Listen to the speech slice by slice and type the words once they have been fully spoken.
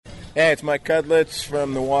Hey, it's Mike Cudlitz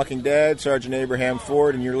from The Walking Dead, Sergeant Abraham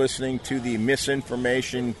Ford, and you're listening to the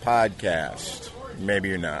Misinformation Podcast. Maybe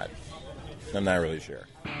you're not. I'm not really sure.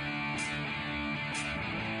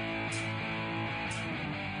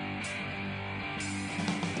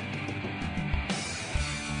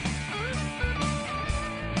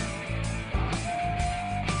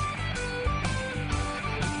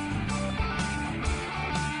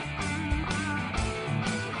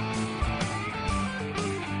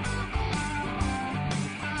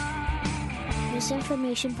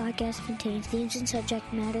 Misinformation Podcast contains themes and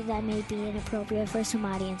subject matter that may be inappropriate for some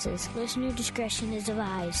audiences. Listener discretion is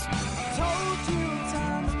advised. I told you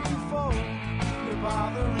times before, you're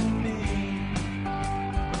bothering me.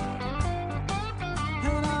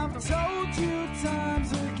 And I've told you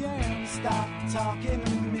times again, stop talking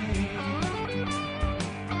to me.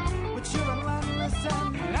 But you're relentless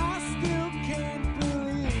and I still can't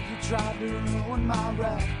believe you tried to ruin my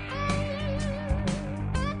rep.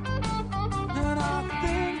 And I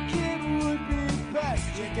think it would be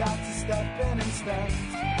best you got to step in instead.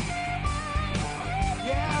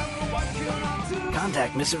 Yeah, but what can I do?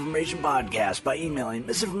 Contact Misinformation Podcast by emailing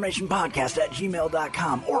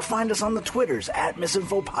misinformationpodcast@gmail.com or find us on the Twitters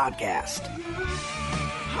 @misinfopodcast.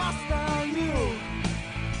 Hostile you.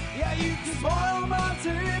 Yeah, you can spoil my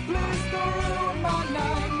day, please don't ruin my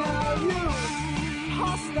night. Now you,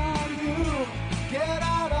 hostile you, get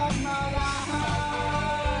out of my life.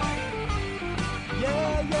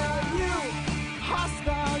 Yeah, you,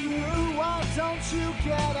 hostile you, why don't you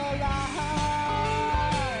get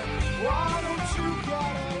alive? Why don't you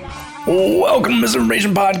get alive? Welcome to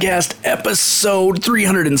Misinformation Podcast, episode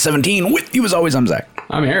 317. With you as always, I'm Zach.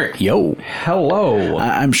 I'm Eric. Yo. Hello.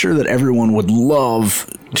 I'm sure that everyone would love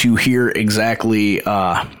to hear exactly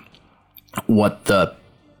what the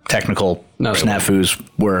technical snafus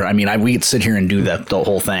were. I mean, we could sit here and do the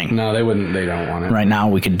whole thing. No, they wouldn't. They don't want it. Right now,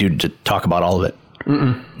 we could talk about all of it.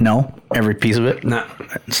 No? Every piece of it? Nah.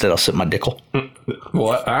 Instead, I'll sip my Dickel.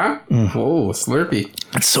 What? Huh? Oh, Slurpee.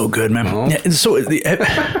 It's so good, man. Oh. Yeah, so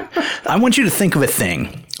I want you to think of a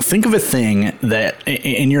thing. Think of a thing that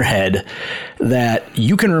in your head that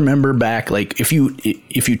you can remember back. Like if you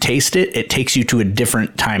taste it, it takes you to a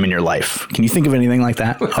different time in your life. Can you think of anything like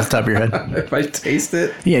that off the top of your head? If I taste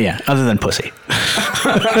it? Yeah. Other than pussy.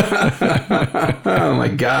 Oh, my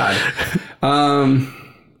God.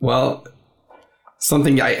 Well,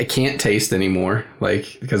 something I can't taste anymore,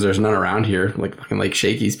 like, because there's none around here, like fucking like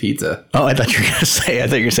Shakey's Pizza. Oh, I thought you were going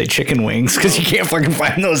to say chicken wings, because you can't fucking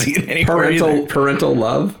find those anywhere. Parental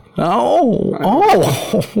love. Oh.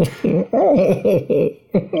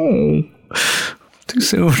 Too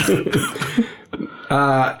soon.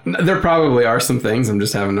 There probably are some things. I'm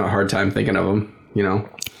just having a hard time thinking of them, you know.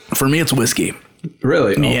 For me, it's whiskey.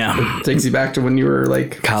 Really? Oh, Yeah. It takes you back to when you were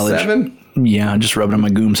like College. 7? Yeah, just rubbing on my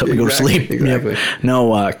gooms, help me go to sleep. Exactly. Yep.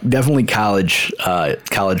 No, definitely college. I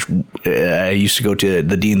used to go to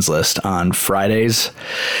the Dean's List on Fridays.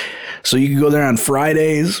 So you could go there on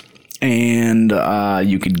Fridays and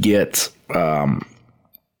you could get, what's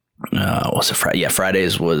it, Friday? Yeah,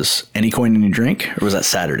 Fridays was any coin in your drink, or was that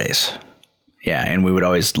Saturdays? Yeah, and we would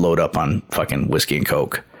always load up on fucking whiskey and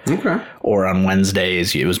Coke. Okay. Or on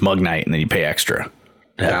Wednesdays, it was mug night, and then you pay extra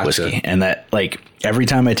to have whiskey. And that, like, every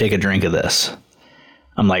time I take a drink of this,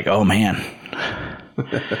 I'm like, oh, man.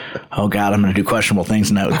 Oh, God, I'm going to do questionable things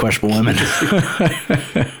tonight with questionable women.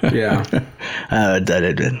 Yeah.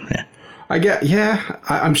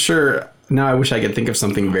 I'm sure. Now I wish I could think of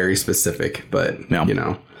something very specific, but, you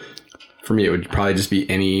know, for me, it would probably just be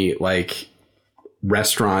any, like,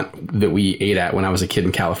 restaurant that we ate at when I was a kid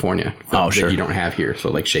in California. That you don't have here.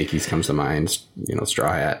 So, like, Shakey's comes to mind, you know,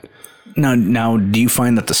 Straw Hat. Now, do you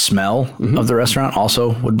find that the smell of the restaurant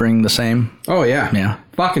also would bring the same? Oh, yeah. Yeah.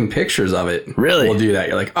 Fucking pictures of it. Really? Will do that.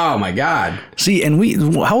 You're like, oh, my God. See, and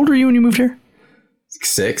how old were you when you moved here?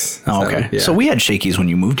 6. Oh, okay. Yeah. So we had Shakey's when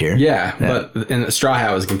you moved here. Yeah. But and Straw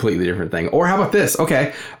Hat was a completely different thing. Or how about this?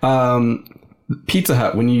 Okay. Pizza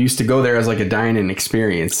Hut, when you used to go there as like a dine-in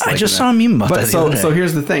experience. I just saw a meme about that. So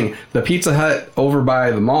here's the thing. The Pizza Hut over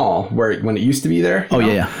by the mall, when it used to be there.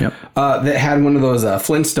 Yep. That had one of those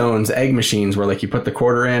Flintstones egg machines where like you put the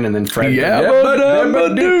quarter in and then Fred. Yeah,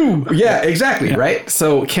 exactly. Yeah. Right.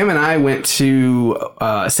 So Kim and I went to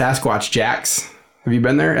Sasquatch Jack's. Have you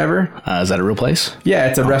been there ever? Is that a real place? Yeah,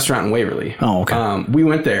 it's a restaurant in Waverly. Oh, okay. We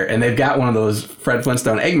went there, and they've got one of those Fred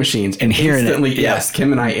Flintstone egg machines. And hearing instantly, it, yes,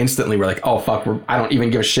 Kim and I instantly were like, "Oh fuck, I don't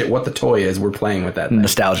even give a shit what the toy is. We're playing with that thing."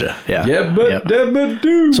 Nostalgia, yeah.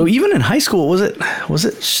 Yeah. So even in high school, was it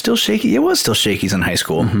still Shaky? It was still Shakey's in high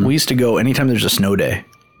school. Mm-hmm. We used to go anytime there's a snow day.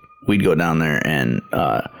 We'd go down there and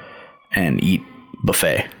eat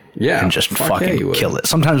buffet. Yeah, and just fuck fucking yeah, you would. kill it.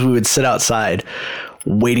 Sometimes we would sit outside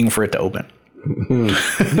waiting for it to open.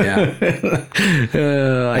 Yeah.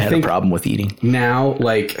 I had a problem with eating. Now,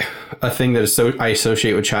 like a thing that I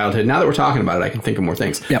associate with childhood. Now that we're talking about it, I can think of more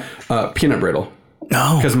things. Yep. Peanut brittle.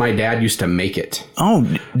 No. Because my dad used to make it. Oh,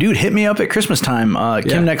 dude, hit me up at Christmas time.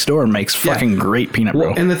 Kim next door makes fucking great peanut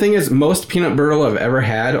brittle. And the thing is, most peanut brittle I've ever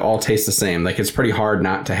had all taste the same. Like, it's pretty hard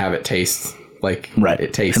not to have it taste like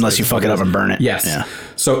it tastes. Unless you fuck it up and burn it. Yes. Yeah.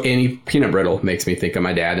 So any peanut brittle makes me think of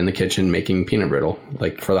my dad in the kitchen making peanut brittle,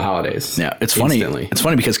 like for the holidays. Yeah, it's funny. It's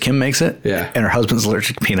funny because Kim makes it. Yeah. And her husband's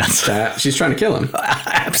allergic to peanuts. She's trying to kill him.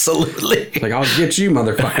 Absolutely. Like, I'll get you,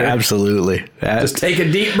 motherfucker. Absolutely. Just take a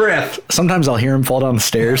deep breath. Sometimes I'll hear him fall down the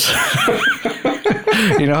stairs.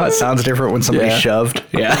 You know how it sounds different when somebody's shoved?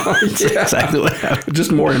 Yeah. That's exactly what happened.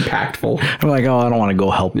 Just more impactful. I'm like, oh, I don't want to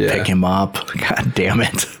go help pick him up. God damn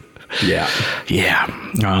it. Yeah.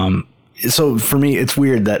 Yeah. So for me, it's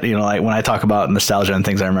weird that, you know, like when I talk about nostalgia and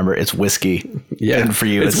things I remember, it's whiskey. Yeah. And for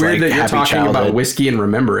you, it's weird like that you're happy talking childhood. about whiskey and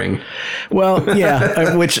remembering. Well,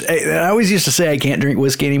 yeah, which I always used to say I can't drink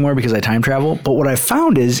whiskey anymore because I time travel. But what I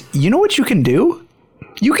found is, you know what you can do?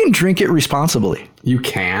 You can drink it responsibly. You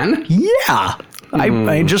can? Yeah.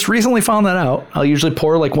 I just recently found that out. I'll usually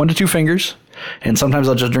pour like 1 to 2 fingers, and sometimes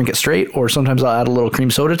I'll just drink it straight, or sometimes I'll add a little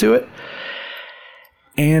cream soda to it,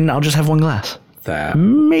 and I'll just have 1 glass.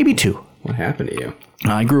 Maybe 2. What happened to you?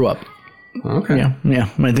 I grew up. Okay. Yeah.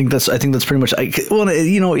 I think that's pretty much. Well,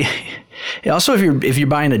 you know, also if you're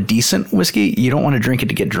buying a decent whiskey, you don't want to drink it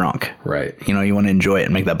to get drunk. Right. You know, you want to enjoy it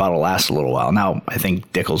and make that bottle last a little while. Now, I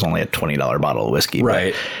think Dickel's only a $20 bottle of whiskey.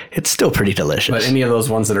 Right. But it's still pretty delicious. But any of those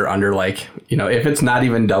ones that are under, like, you know, if it's not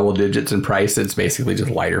even double digits in price, it's basically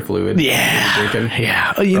just lighter fluid. Yeah. Drinking.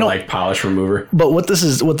 Yeah. You know, like polish remover. But what this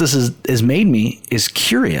has made me is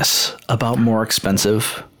curious about more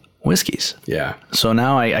expensive whiskeys. Yeah. So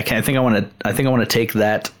now I think I want to take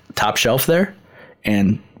that top shelf there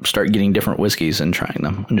and start getting different whiskeys and trying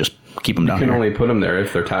them and just keep them down You can here. only put them there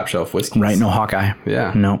if they're top shelf whiskeys. Right, no Hawkeye.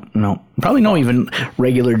 Yeah. No. Probably no even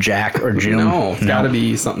regular Jack or Jim. No, it's got to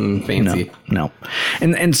be something fancy. No.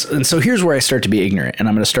 And so here's where I start to be ignorant, and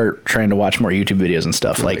I'm going to start trying to watch more YouTube videos and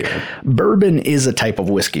stuff. Like, bourbon is a type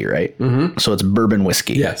of whiskey, right? Mm-hmm. So it's bourbon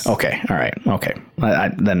whiskey. Yes. Okay. All right. Okay.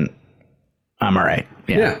 Then I'm all right.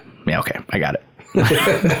 Yeah. Yeah. Okay. I got it.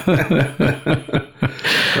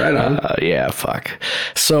 Right on. Yeah. Fuck.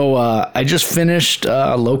 So I just finished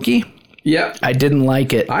Loki. Yep. I didn't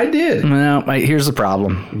like it. I did. No. Here's the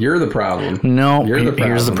problem. You're the problem. No. You're the problem.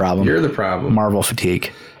 Here's the problem. You're the problem. Marvel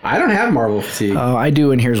fatigue. I don't have Marvel fatigue. Oh, I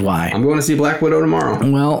do, and here's why. I'm going to see Black Widow tomorrow.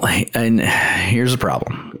 Well, and here's the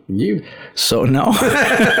problem. You. So no.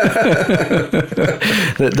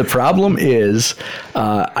 The problem is,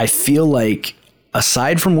 I feel like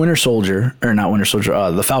aside from Winter Soldier, or not Winter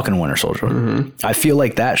Soldier, the Falcon and Winter Soldier, I feel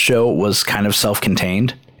like that show was kind of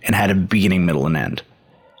self-contained and had a beginning, middle, and end.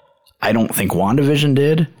 I don't think WandaVision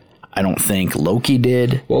did. I don't think Loki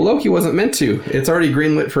did. Well, Loki wasn't meant to. It's already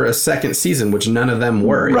greenlit for a second season, which none of them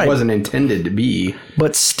were. Right. It wasn't intended to be.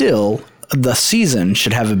 But still, the season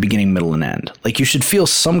should have a beginning, middle, and end. Like, you should feel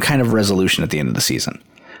some kind of resolution at the end of the season.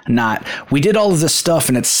 Not, we did all of this stuff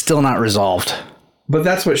and it's still not resolved. But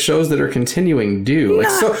that's what shows that are continuing do. Like,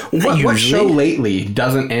 so what show lately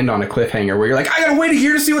doesn't end on a cliffhanger where you're like, I gotta wait a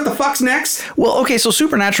year to see what the fuck's next? Well, okay, so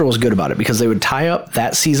Supernatural was good about it because they would tie up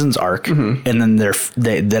that season's arc, and then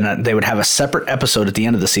they would have a separate episode at the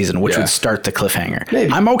end of the season, which would start the cliffhanger.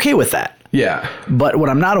 Maybe. I'm okay with that. Yeah. But what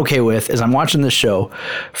I'm not okay with is I'm watching this show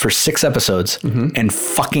for 6 episodes, and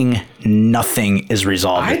fucking nothing is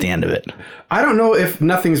resolved at the end of it. I don't know if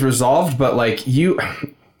nothing's resolved, but like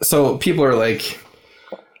so people are like,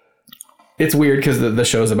 it's weird because the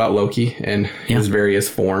show's about Loki and his various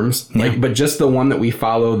forms. Like, but just the one that we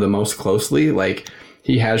follow the most closely, like,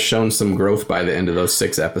 he has shown some growth by the end of those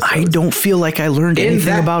 6 episodes. I don't feel like I learned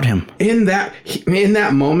anything about him. In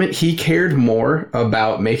that moment, he cared more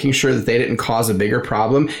about making sure that they didn't cause a bigger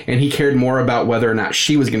problem, and he cared more about whether or not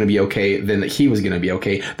she was going to be okay than that he was going to be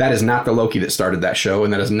okay. That is not the Loki that started that show,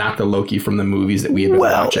 and that is not the Loki from the movies that we have been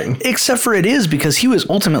watching. Except for it is, because he was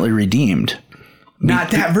ultimately redeemed.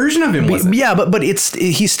 Not that version of him, wasn't. Yeah, but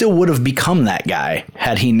he still would have become that guy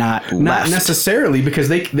had he not left. Not necessarily, because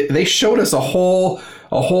they showed us a whole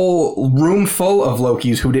room full of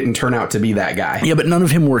Lokis who didn't turn out to be that guy. Yeah, but none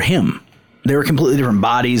of him were him. They were completely different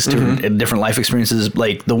bodies, different life experiences.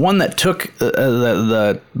 Like the one that took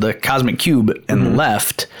the cosmic cube and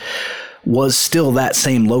left was still that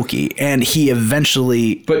same Loki, and he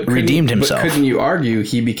eventually redeemed himself. But couldn't you argue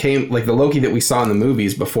he became like the Loki that we saw in the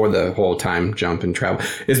movies before the whole time jump and travel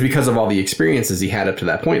is because of all the experiences he had up to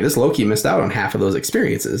that point? This Loki missed out on half of those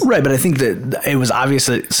experiences. Right, but I think that it was obvious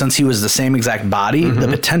that since he was the same exact body, the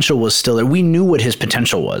potential was still there. We knew what his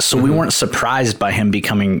potential was, so we weren't surprised by him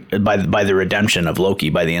becoming by the redemption of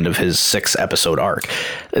Loki by the end of his 6-episode arc,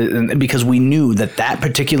 because we knew that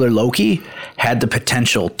particular Loki had the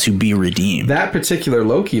potential to be redeemed. That particular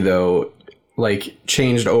Loki, though, like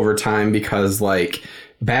changed over time because like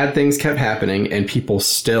bad things kept happening and people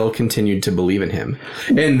still continued to believe in him.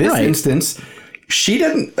 In this instance, she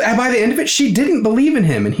didn't. By the end of it, she didn't believe in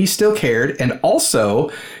him, and he still cared. And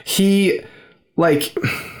also, he like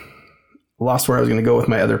lost where I was going to go with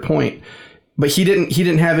my other point. But he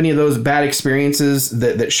didn't have any of those bad experiences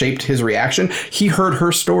that shaped his reaction. He heard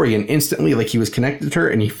her story and instantly, like, he was connected to her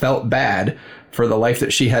and he felt bad for the life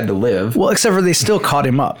that she had to live. Well, except for they still caught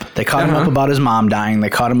him up. They caught him up about his mom dying. They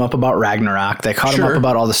caught him up about Ragnarok. They caught him up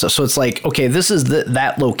about all this stuff. So it's like, okay, this is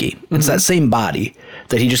that Loki. It's that same body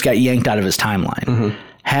that he just got yanked out of his timeline.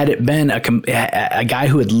 Had it been a guy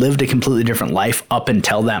who had lived a completely different life up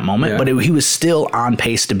until that moment, but he was still on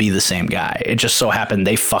pace to be the same guy. It just so happened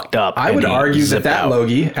they fucked up. I would argue that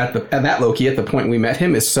Loki at the point we met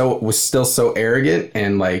him was still so arrogant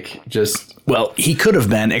and like just. Well, he could have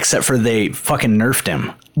been, except for they fucking nerfed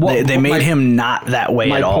him. Well, they made him not that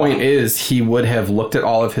way at all. My point is, he would have looked at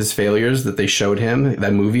all of his failures that they showed him,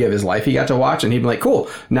 that movie of his life he got to watch, and he'd be like, cool,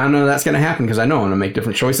 now none of that's going to happen because I know I'm going to make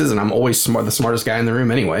different choices, and I'm always the smartest guy in the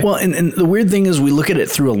room anyway. Well, and the weird thing is we look at it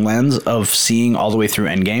through a lens of seeing all the way through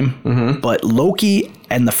Endgame, but Loki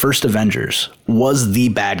and the first Avengers was the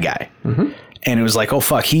bad guy. And it was like, oh,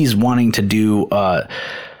 fuck, he's wanting to do...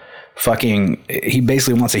 he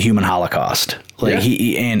basically wants a human Holocaust. Like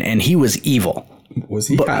he was evil. Was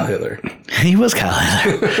he Kyle Hitler? He was Kyle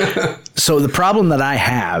Hitler. So the problem that I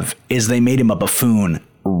have is they made him a buffoon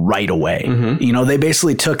right away. You know, they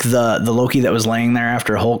basically took the Loki that was laying there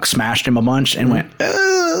after Hulk smashed him a bunch and went,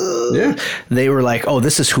 they were like, oh,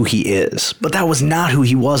 this is who he is. But that was not who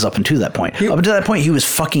he was up until that point. Up until that point, he was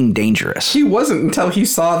fucking dangerous. He wasn't until he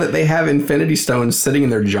saw that they have Infinity Stones sitting in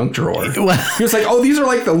their junk drawer. He was like, oh, these are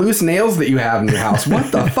like the loose nails that you have in your house.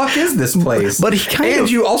 What the fuck is this place? But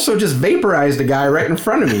you also just vaporized a guy right in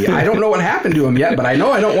front of me. I don't know what happened to him yet, but I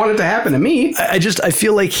know I don't want it to happen to me. I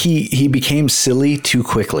feel like he became silly too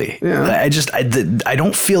quickly. I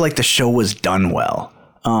don't feel like the show was done well.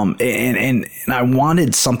 And I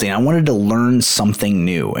wanted something. I wanted to learn something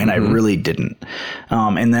new, and I really didn't.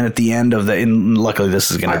 And then at the end of and luckily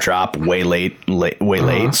this is going to drop way late.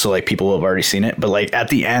 So like people will have already seen it. But like at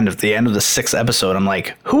the end of the 6th episode, I'm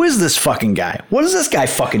like, who is this fucking guy? What is this guy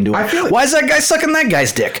fucking doing? Why is that guy sucking that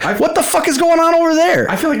guy's dick? What the fuck is going on over there?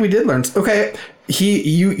 I feel like we did learn. Okay.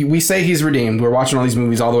 We say he's redeemed. We're watching all these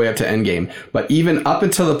movies all the way up to Endgame, but even up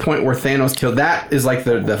until the point where Thanos killed, that is like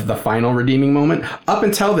the final redeeming moment. Up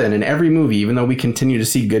until then, in every movie, even though we continue to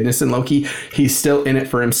see goodness in Loki, he's still in it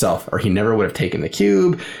for himself, or he never would have taken the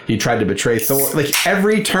cube. He tried to betray Thor. Like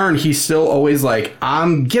every turn, he's still always like,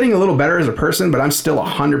 I'm getting a little better as a person, but I'm still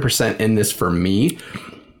 100% in this for me.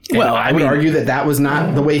 And well, I would argue that was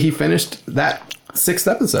not the way he finished that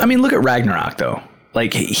 6th episode. I mean, look at Ragnarok though.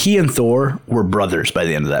 Like, he and Thor were brothers by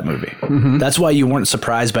the end of that movie. That's why you weren't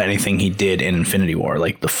surprised by anything he did in Infinity War,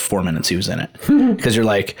 like the 4 minutes he was in it. Because you're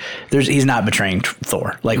like, he's not betraying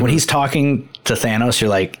Thor. Like, when he's talking to Thanos, you're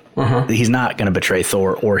like, he's not going to betray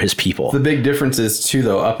Thor or his people. The big difference is, too,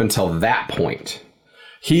 though, up until that point,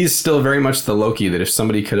 he's still very much the Loki that if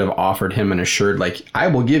somebody could have offered him an assured, like, I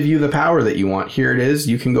will give you the power that you want. Here it is.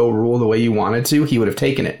 You can go rule the way you wanted to. He would have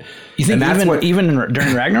taken it. You think even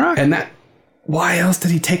during Ragnarok? And that... Why else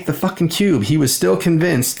did he take the fucking cube? He was still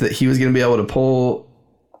convinced that he was going to be able to pull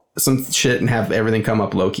some shit and have everything come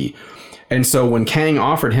up Loki. And so when Kang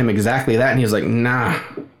offered him exactly that, and he was like, nah,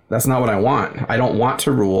 that's not what I want. I don't want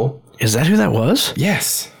to rule. Is that who that was?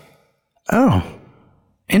 Yes. Oh,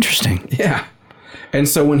 interesting. Yeah. And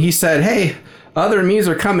so when he said, hey, other me's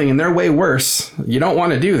are coming and they're way worse. You don't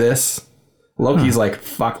want to do this. Loki's like,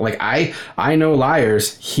 fuck, like, I know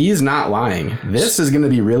liars. He's not lying. This is going to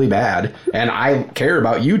be really bad, and I care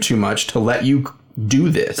about you too much to let you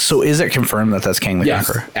do this. So is it confirmed that that's Kang the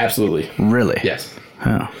Conqueror? Yes, absolutely. Really? Yes.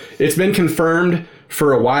 Oh. It's been confirmed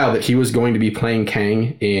for a while that he was going to be playing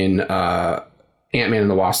Kang in Ant-Man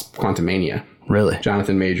and the Wasp Quantumania. Really?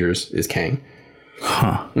 Jonathan Majors is Kang.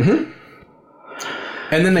 Huh.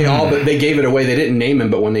 And then they gave it away. They didn't name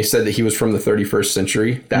him, but when they said that he was from the 31st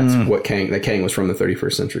century, that's what Kang was from the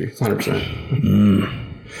 31st century. It's 100%.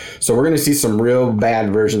 So we're going to see some real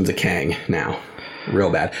bad versions of Kang now. real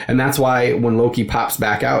bad. And that's why when Loki pops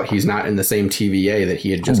back out, he's not in the same TVA that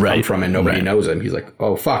he had just come from, and nobody knows him. He's like,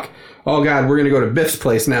 oh, fuck. Oh, God, we're going to go to Biff's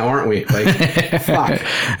place now, aren't we? Like, fuck.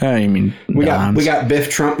 I mean, we got Biff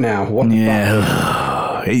Trump now. What the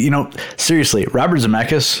fuck? You know, seriously, Robert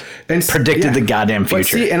Zemeckis predicted the goddamn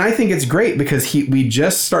future. But see, and I think it's great because we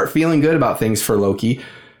just start feeling good about things for Loki.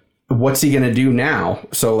 What's he going to do now?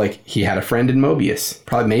 So, like, he had a friend in Mobius.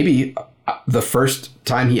 Probably maybe the first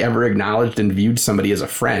time he ever acknowledged and viewed somebody as a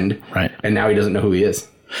friend. Right. And now he doesn't know who he is.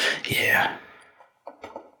 Yeah.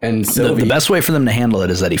 And so the best way for them to handle it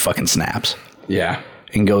is that he fucking snaps. Yeah.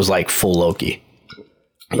 And goes like full Loki.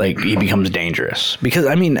 Like he becomes dangerous. Because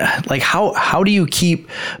I mean, like how do you keep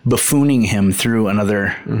buffooning him through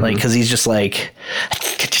another like, cause he's just like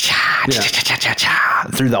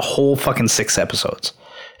through the whole fucking 6 episodes,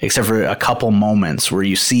 except for a couple moments where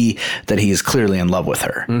you see that he is clearly in love with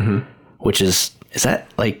her, which is that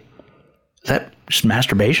just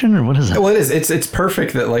masturbation or what is that? Well, it is. It's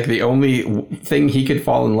perfect that like the only thing he could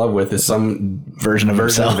fall in love with is some version of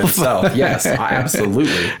himself. Yes,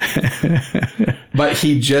 absolutely. But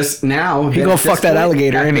he just now he go fuck that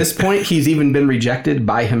alligator. At this point, he's even been rejected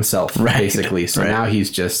by himself, basically. So now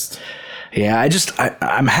he's just. Yeah,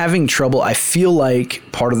 I'm having trouble. I feel like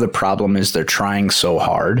part of the problem is they're trying so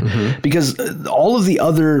hard because all of the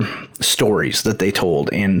other stories that they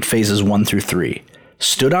told in phases 1 through 3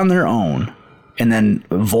 stood on their own. And then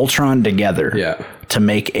Voltron together to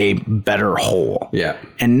make a better whole. Yeah.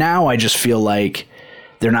 And now I just feel like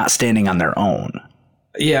they're not standing on their own.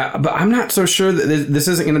 Yeah, but I'm not so sure that this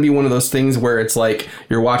isn't going to be one of those things where it's like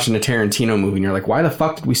you're watching a Tarantino movie and you're like, why the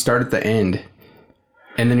fuck did we start at the end?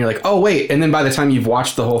 And then you're like, oh, wait. And then by the time you've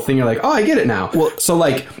watched the whole thing, you're like, oh, I get it now. Well, so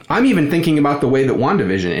like I'm even thinking about the way that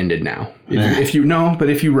WandaVision ended now. If you know, but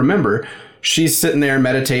if you remember... She's sitting there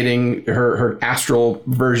meditating. Her astral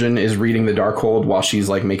version is reading the Darkhold while she's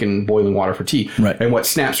like making boiling water for tea. Right. And what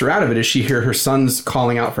snaps her out of it is she hears her sons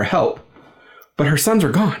calling out for help, but her sons are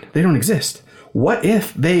gone. They don't exist. What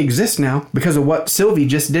if they exist now because of what Sylvie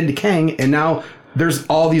just did to Kang, and now there's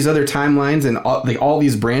all these other timelines and all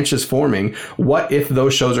these branches forming? What if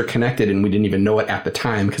those shows are connected and we didn't even know it at the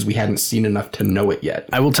time because we hadn't seen enough to know it yet?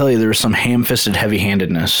 I will tell you there was some ham-fisted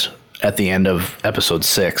heavy-handedness at the end of episode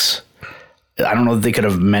 6. I don't know if they could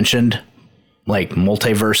have mentioned like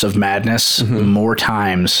Multiverse of Madness more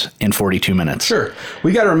times in 42 minutes. Sure.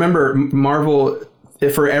 We got to remember Marvel,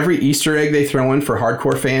 for every Easter egg they throw in for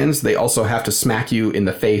hardcore fans, they also have to smack you in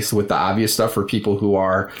the face with the obvious stuff for people who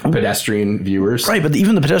are pedestrian viewers. Right. But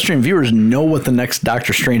even the pedestrian viewers know what the next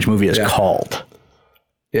Doctor Strange movie is called.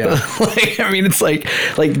 Yeah. Like, I mean, it's like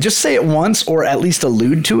just say it once or at least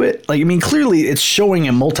allude to it. Like, I mean, clearly it's showing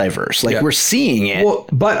a multiverse. Like we're seeing it. Well,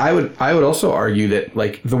 but I would also argue that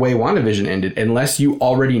like the way WandaVision ended, unless you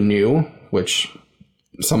already knew, which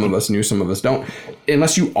some of us knew, some of us don't,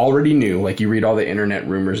 unless you already knew, like you read all the internet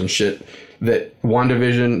rumors and shit that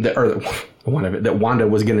WandaVision, that Wanda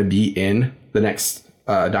was going to be in the next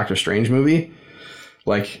Doctor Strange movie.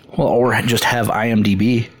 Like, well, or just have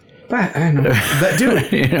IMDb. But I know that,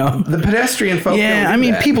 dude. You know, the pedestrian folk. Yeah, I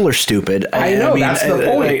mean, people are stupid. I know, that's the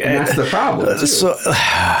point, and that's the problem.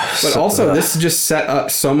 But also, this just set up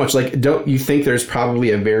so much. Like, don't you think there's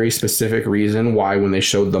probably a very specific reason why, when they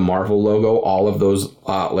showed the Marvel logo, all of those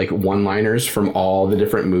like one-liners from all the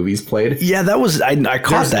different movies played? Yeah, that was I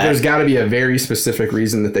caught that. There's got to be a very specific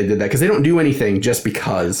reason that they did that, because they don't do anything just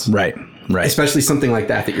because. Right. Especially something like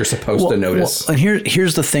that you're supposed to notice. Well, and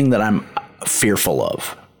here's the thing that I'm fearful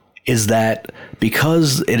of. Is that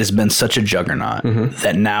because it has been such a juggernaut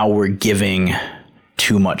that now we're giving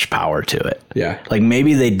too much power to it. Yeah. Like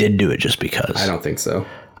maybe they did do it just because. I don't think so.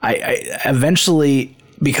 I eventually,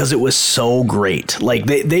 because it was so great, like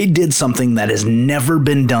they did something that has never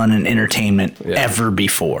been done in entertainment ever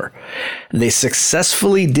before. They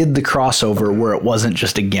successfully did the crossover where it wasn't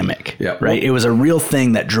just a gimmick, right? It was a real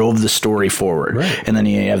thing that drove the story forward. Right. And then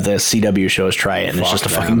you have the CW shows try it and it's just a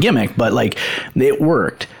fucking gimmick, but like it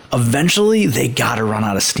worked. Eventually, they got to run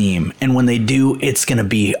out of steam. And when they do, it's going to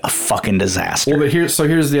be a fucking disaster. Well, but here's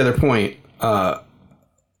the other point.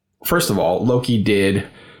 First of all, Loki did,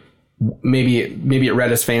 maybe it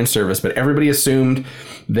read as fan service, but everybody assumed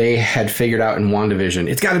they had figured out in WandaVision,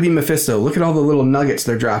 it's got to be Mephisto. Look at all the little nuggets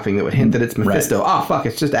they're dropping that would hint that it's Mephisto. Oh, fuck,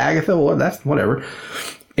 it's just Agatha? Well, that's whatever.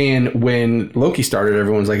 And when Loki started,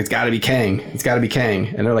 everyone's like, it's got to be Kang. It's got to be Kang.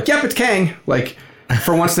 And they're like, yep, it's Kang. Like...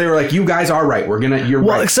 For once, they were like, "You guys are right. You're right."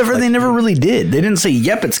 Well, except for they never really did. They didn't say,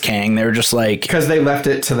 "Yep, it's Kang." They were just like, because they left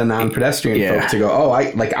it to the non-pedestrian folk to go. Oh,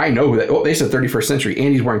 I know that. Oh, they said 31st century,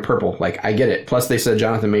 and he's wearing purple. Like, I get it. Plus, they said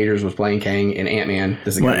Jonathan Majors was playing Kang in Ant-Man.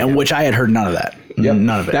 Which I had heard none of that.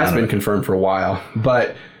 None of it. That's been confirmed for a while,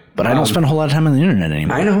 but I don't spend a whole lot of time on the internet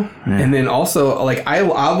anymore. I know. Yeah. And then also, like, I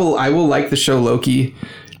will like the show Loki,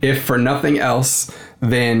 if for nothing else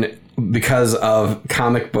than because of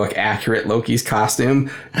comic book accurate Loki's costume.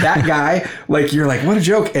 That guy, like, you're like, what a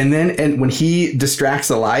joke. And when he distracts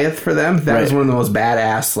Goliath for them, that was one of the most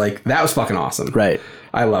badass, like, that was fucking awesome. Right.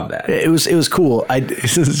 I love that. It was cool.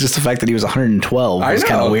 It's just the fact that he was 112 was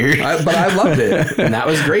kind of weird. But I loved it. And that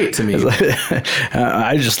was great to me.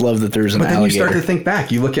 I just love that there's an alligator. But then you start to think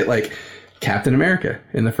back. You look at, like, Captain America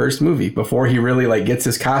in the first movie, before he really, like, gets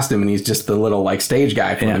his costume and he's just the little, like, stage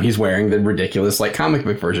guy for him. He's wearing the ridiculous, like, comic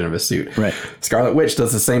book version of his suit. Right. Scarlet Witch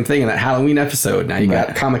does the same thing in that Halloween episode. Now you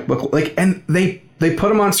got comic book, like, and they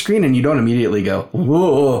put him on screen and you don't immediately go,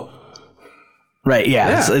 whoa. Right.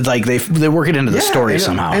 Yeah. It's like they work it into the story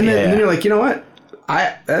somehow. And then you're like, you know what?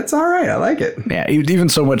 That's all right. I like it. Yeah, even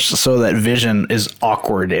so much so that Vision is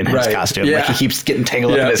awkward in his costume. Yeah. Like, he keeps getting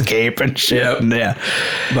tangled up in his cape and shit. Yeah.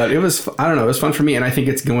 But it was, I don't know, it was fun for me, and I think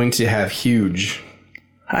it's going to have huge.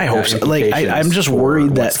 I hope so. Like, I'm just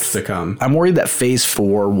worried to come. I'm worried that Phase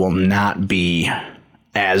 4 will not be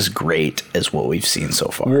as great as what we've seen so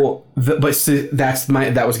far. Well, that was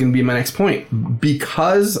going to be my next point.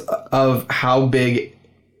 Because of how big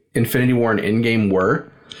Infinity War and Endgame were,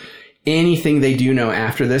 anything they do know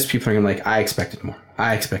after this, people are going to be like, I expected more.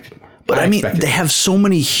 But I mean, they have so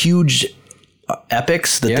many huge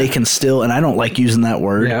epics that they can still, and I don't like using that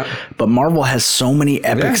word, but Marvel has so many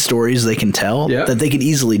epic stories they can tell that they could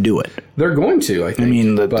easily do it. They're going to, I think. I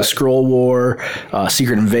mean, the Skrull War,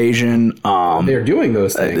 Secret Invasion. They're doing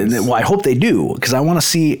those things. Well, I hope they do, because I want to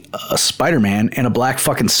see a Spider-Man in a black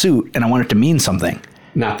fucking suit, and I want it to mean something.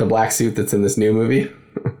 Not the black suit that's in this new movie?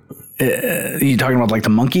 You talking about, like, the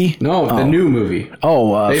monkey? No, the new movie. They've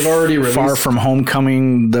already released Far From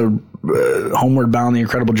Homecoming, the Homeward Bound, The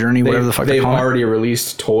Incredible Journey, whatever the fuck they've already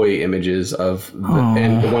released toy images of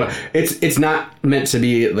and one. It's not meant to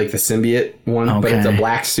be like the symbiote one, but it's a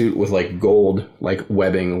black suit with, like, gold, like,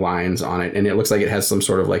 webbing lines on it, and it looks like it has some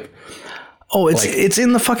sort of, like. It's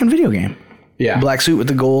in the fucking video game. Yeah, black suit with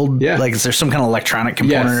the gold. Yeah, like, is there some kind of electronic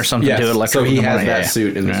component or something to it? So he has that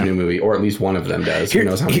suit in this new movie, or at least one of them does. Who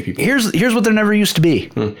knows how many people? Here's what there never used to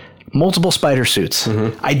be: multiple spider suits.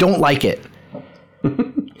 I don't like it.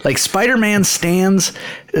 Like, Spider-Man stands,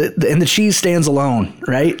 and the cheese stands alone,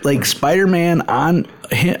 right? Like, Spider-Man on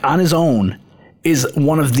his own is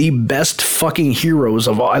one of the best fucking heroes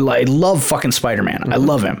of all. I love fucking Spider-Man. I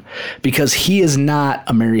love him because he is not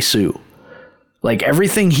a Mary Sue. Like,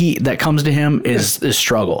 everything that comes to him is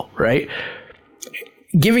struggle, right?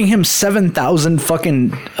 Giving him 7,000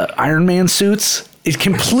 fucking Iron Man suits, it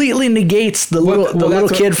completely negates the little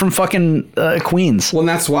kid from fucking Queens. Well, and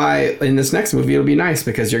that's why in this next movie it'll be nice,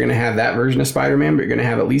 because you're going to have that version of Spider-Man, but you're going to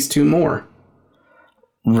have at least 2 more.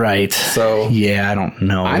 Right. So yeah, I don't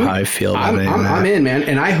know how I feel about it. I'm in, man,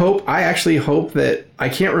 and I actually hope that, I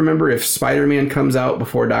can't remember if Spider-Man comes out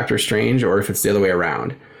before Doctor Strange or if it's the other way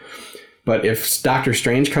around. But if Doctor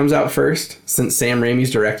Strange comes out first, since Sam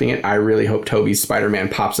Raimi's directing it, I really hope Tobey's Spider-Man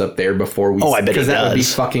pops up there before we. Oh, I bet he does. Because that would be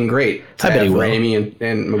fucking great. I bet he will. Raimi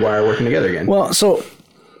and Maguire working together again. Well, so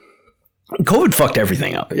COVID fucked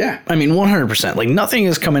everything up. Yeah. I mean, 100%. Like, nothing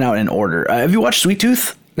is coming out in order. Have you watched Sweet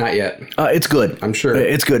Tooth? Not yet. It's good. I'm sure.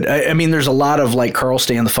 It's good. I mean, there's a lot of, like, Carl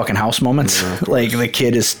stay in the fucking house moments. Yeah, like, the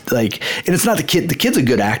kid is, like... And it's not the kid. The kid's a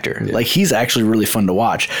good actor. Yeah. Like, he's actually really fun to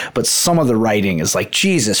watch. But some of the writing is like,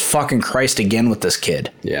 Jesus fucking Christ, again with this kid.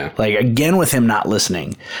 Yeah. Like, again with him not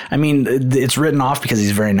listening. I mean, it's written off because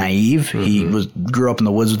he's very naive. Mm-hmm. He grew up in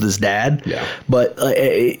the woods with his dad. Yeah. But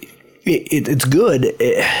it's good,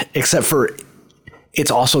 except for it's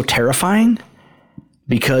also terrifying.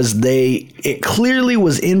 Because it clearly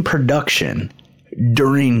was in production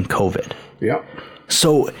during COVID. Yep.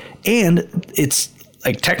 So, and it's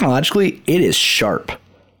like, technologically, it is sharp.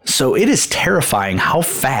 So it is terrifying how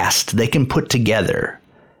fast they can put together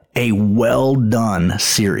a well done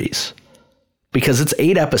series. Because it's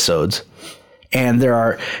 8 episodes, and there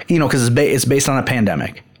are, because it's based on a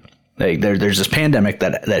pandemic. Like, there's this pandemic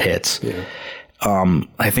that hits. Yeah.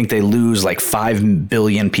 I think they lose like 5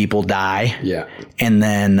 billion people die. Yeah. And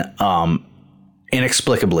then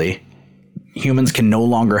inexplicably, humans can no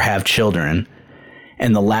longer have children.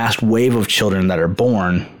 And the last wave of children that are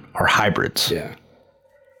born are hybrids. Yeah.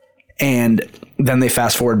 And then they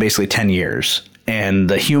fast forward basically 10 years. And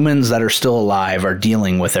the humans that are still alive are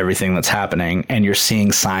dealing with everything that's happening. And you're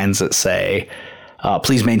seeing signs that say,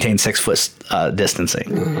 please maintain 6 foot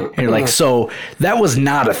distancing. And you're like, so that was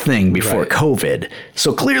not a thing before COVID.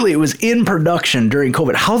 So clearly it was in production during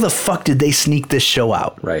COVID. How the fuck did they sneak this show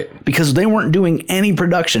out? Right. Because they weren't doing any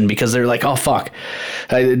production because they're like, oh, fuck,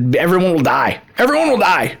 everyone will die. Everyone will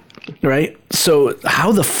die. Right. So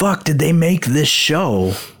how the fuck did they make this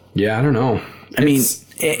show? Yeah, I don't know. I mean,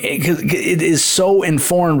 it is so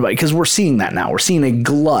informed by, because we're seeing that now. We're seeing a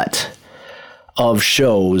glut of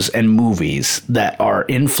shows and movies that are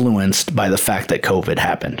influenced by the fact that COVID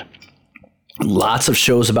happened. Lots of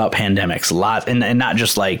shows about pandemics, and not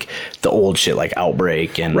just like the old shit like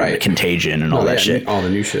Outbreak and Contagion and all that shit. All the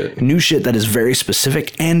new shit. New shit that is very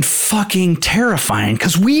specific and fucking terrifying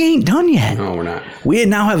because we ain't done yet. No, we're not. We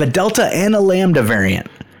now have a Delta and a Lambda variant.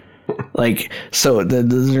 Like, so there's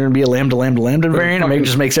going to be a Lambda variant? It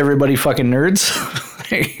just makes everybody fucking nerds?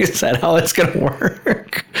 Is that how it's going to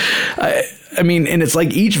work? I mean, and it's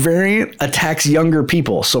like each variant attacks younger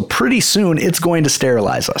people. So pretty soon it's going to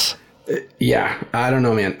sterilize us. Yeah. I don't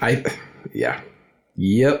know, man.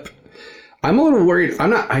 Yep. I'm a little worried.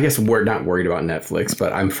 We're not worried about Netflix,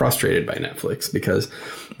 but I'm frustrated by Netflix because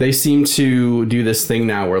they seem to do this thing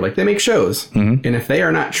now where like they make shows and if they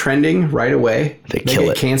are not trending right away, they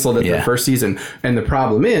get canceled at the first season. And the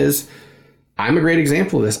problem is, I'm a great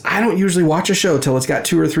example of this. I don't usually watch a show till it's got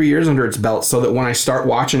 2 or 3 years under its belt so that when I start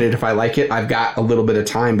watching it, if I like it, I've got a little bit of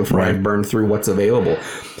time before I've burned through what's available.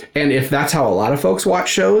 And if that's how a lot of folks watch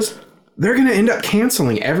shows, they're going to end up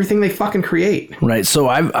canceling everything they fucking create. Right. So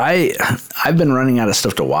I've been running out of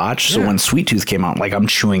stuff to watch. So when Sweet Tooth came out, like I'm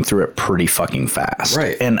chewing through it pretty fucking fast.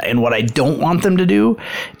 Right. And what I don't want them to do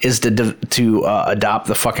is to adopt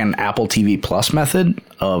the fucking Apple TV Plus method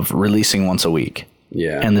of releasing once a week.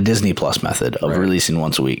 Yeah. And the Disney Plus method of releasing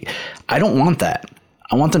once a week. I don't want that.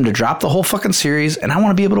 I want them to drop the whole fucking series and I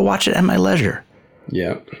want to be able to watch it at my leisure.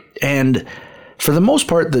 Yeah. And for the most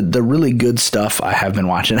part, the really good stuff I have been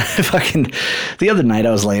watching. The other night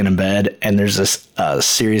I was laying in bed and there's this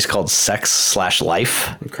series called Sex/Life.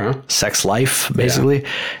 Okay. Sex Life, basically. Yeah.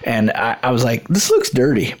 And I was like, this looks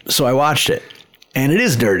dirty. So I watched it. And it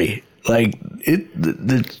is dirty. Like,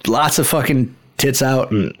 lots of fucking tits out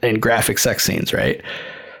and graphic sex scenes, right?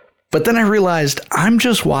 But then I realized I'm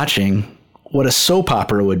just watching what a soap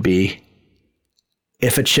opera would be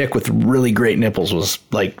if a chick with really great nipples was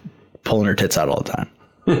like pulling her tits out all the time.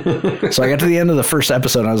 So I got to the end of the first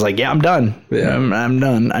episode and I was like, yeah, I'm done. Yeah. I'm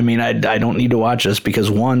done. I mean, I don't need to watch this because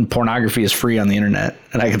 1, pornography is free on the internet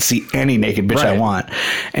and I can see any naked bitch I want.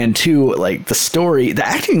 And 2, like the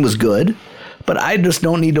acting was good, but I just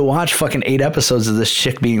don't need to watch fucking 8 episodes of this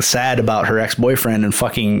chick being sad about her ex-boyfriend and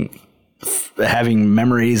fucking having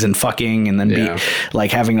memories and fucking and then be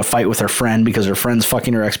like having a fight with her friend because her friend's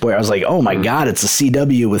fucking her ex-boy. I was like, oh my God, it's a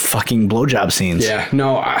CW with fucking blowjob scenes. Yeah.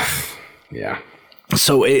 No. Yeah.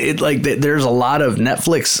 So it like there's a lot of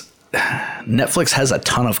Netflix has a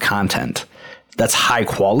ton of content that's high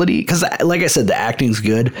quality because like I said, the acting's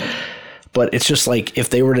good, but it's just like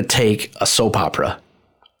if they were to take a soap opera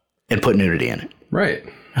and put nudity in it. Right.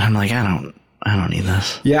 And I'm like, I don't need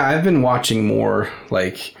this. Yeah. I've been watching more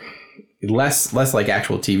like less like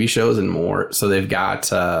actual TV shows and more. So they've got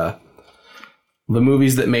The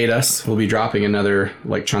Movies That Made Us will be dropping another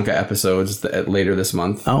like chunk of episodes later this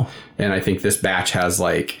month. Oh. And I think this batch has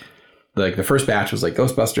like the first batch was like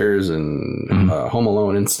Ghostbusters and Home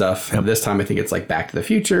Alone and stuff. Yep. This time I think it's like Back to the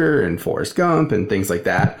Future and Forrest Gump and things like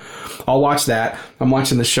that. I'll watch that. I'm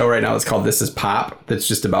watching this show right now. It's called This Is Pop. That's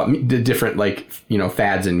just about the different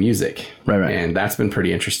fads in music. Right. And that's been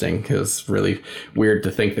pretty interesting because it's really weird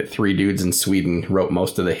to think that 3 dudes in Sweden wrote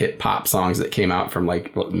most of the hit pop songs that came out from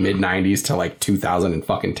like mid 90s to like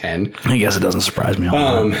 2010. I guess it doesn't surprise me.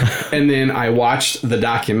 And then I watched the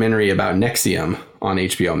documentary about NXIVM on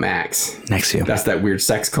HBO Max. NXIVM. That's that weird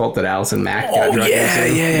sex cult that Allison Mack got drugged into.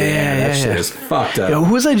 That shit is fucked up.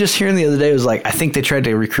 Who was I just hearing the other day was like, I think they tried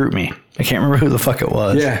to recruit me. I can't remember who the fuck it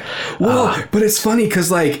was. Yeah. Well, but it's funny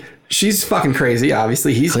because like she's fucking crazy.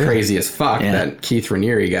 Obviously, he's crazy as fuck. Yeah. That Keith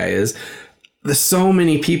Raniere guy is. There's so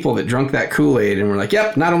many people that drunk that Kool-Aid and were like,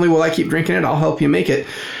 yep, not only will I keep drinking it, I'll help you make it.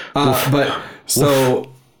 I'm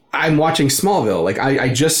watching Smallville. Like I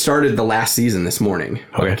just started the last season this morning.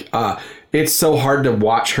 Okay. It's so hard to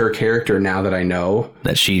watch her character now that I know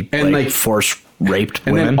that she force raped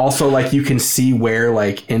women. And then also like you can see where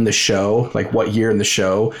like in the show, like what year in the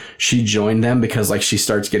show she joined them because like she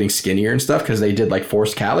starts getting skinnier and stuff because they did like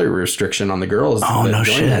forced calorie restriction on the girls. Oh no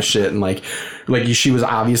shit. That shit and like she was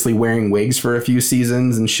obviously wearing wigs for a few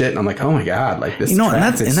seasons and shit. And I'm like, oh my God, like this.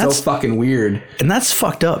 It's so fucking weird. And that's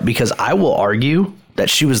fucked up because I will argue that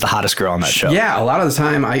she was the hottest girl on that show. Yeah, a lot of the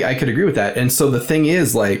time I could agree with that. And so the thing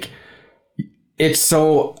is like, it's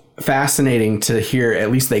so fascinating to hear.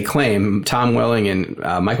 At least they claim, Tom Welling and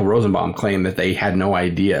Michael Rosenbaum claim that they had no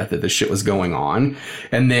idea that this shit was going on.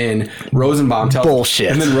 And then Rosenbaum tells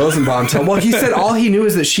bullshit. And then Rosenbaum tells, well, he said all he knew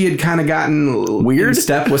is that she had kind of gotten weird in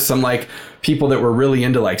step with some like people that were really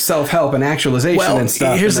into like self-help and actualization and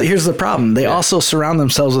stuff. Here's the problem. They also surround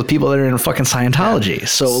themselves with people that are in fucking Scientology.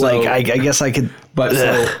 So like, I guess I could. But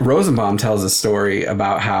so Rosenbaum tells a story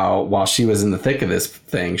about how while she was in the thick of this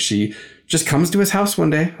thing, she just comes to his house one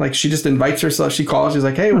day. Like she just invites herself. She calls. She's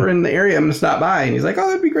like, hey, we're in the area. I'm going to stop by. And he's like, oh,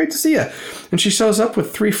 that'd be great to see you. And she shows up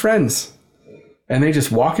with 3 friends. And they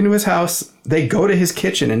just walk into his house. They go to his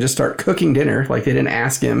kitchen and just start cooking dinner. Like they didn't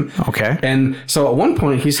ask him. Okay. And so at one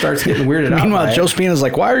point he starts getting weirded out. Meanwhile, Joe Spina's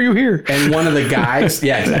like, why are you here? And one of the guys,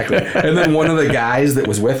 yeah, exactly. And then one of the guys that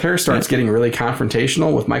was with her starts getting really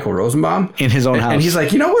confrontational with Michael Rosenbaum. In his own house. And he's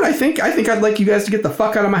like, you know what? I think I'd like you guys to get the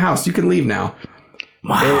fuck out of my house. You can leave now.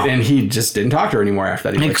 Wow. And he just didn't talk to her anymore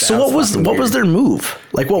after that. Like, so what was their move?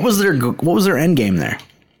 Like what was their end game there?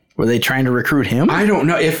 Were they trying to recruit him? I don't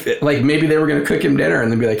know if like maybe they were going to cook him dinner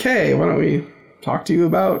and then be like, hey, why don't we talk to you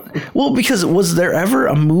about? Well, because was there ever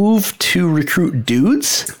a move to recruit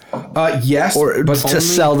dudes? Yes, or but to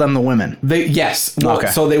sell them the women? Yes. Well, okay.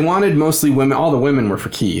 So they wanted mostly women. All the women were for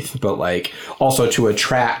Keith, but like also to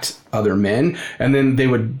attract other men. And then they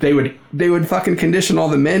would fucking condition all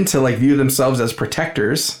the men to like view themselves as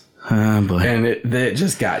protectors. Oh, boy. And it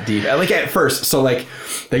just got deep. Like at first, so like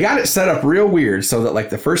they got it set up real weird so that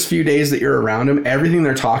like the first few days that you're around them, everything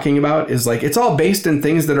they're talking about is like, it's all based in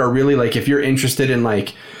things that are really like, if you're interested in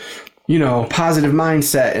like, you know, positive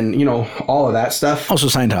mindset and, you know, all of that stuff. Also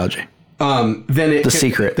Scientology. Then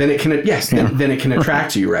it can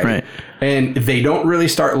attract you, right? Right. And they don't really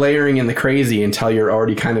start layering in the crazy until you're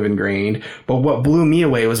already kind of ingrained. But what blew me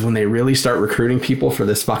away was when they really start recruiting people for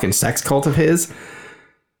this fucking sex cult of his.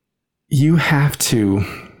 You have to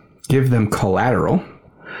give them collateral.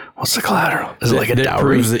 What's the collateral? Is it like a dowry? That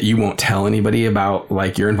proves that you won't tell anybody about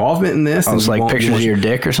like your involvement in this. It's like pictures of your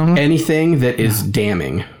dick or something? Anything that is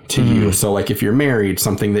damning to you. So like if you're married,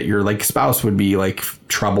 something that your like spouse would be like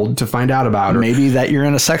troubled to find out about. Or maybe that you're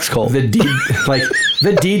in a sex cult. The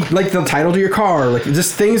deed, like the title to your car, like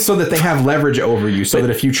just things so that they have leverage over you so that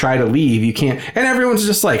if you try to leave, you can't. And everyone's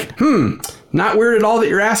just like, not weird at all that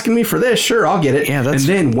you're asking me for this. Sure, I'll get it. Yeah, and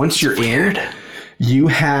then once you're weird. You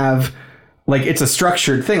have like it's a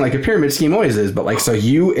structured thing, like a pyramid scheme always is. But like so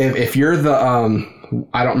you if you're the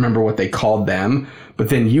I don't remember what they called them, but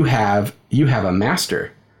then you have a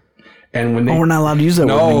master. And when we're not allowed to use that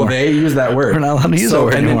word anymore. No, they use that word. We're not allowed to use that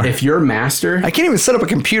word anymore. And then if your master... I can't even set up a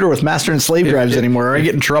computer with master and slave drives anymore, or I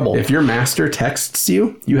get in trouble. If your master texts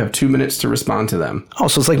you, you have 2 minutes to respond to them. Oh,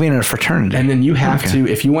 so it's like being in a fraternity. And then you have to,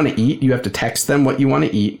 if you want to eat, you have to text them what you want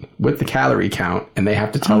to eat with the calorie count, and they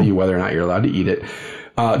have to tell you whether or not you're allowed to eat it.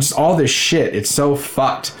 Just all this shit. It's so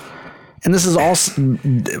fucked. And this is all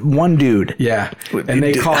one dude. Yeah. And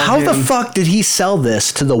they call How him, the fuck did he sell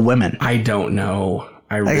this to the women? I don't know.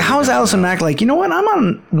 Like, how is Allison Mack like, you know what? I'm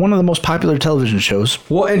on one of the most popular television shows.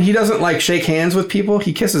 Well, and he doesn't like shake hands with people.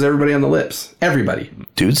 He kisses everybody on the lips. Everybody.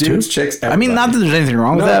 Dudes, chicks, everybody. I mean, not that there's anything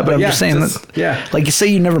wrong with that, but I'm just saying that. Yeah. Like, you say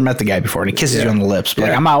you never met the guy before and he kisses you on the lips. But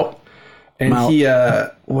like, I'm out. And he,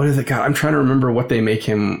 what is it? God, I'm trying to remember what they make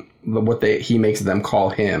him, he makes them call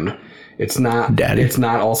him. It's not Daddy. It's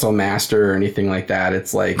not also master or anything like that.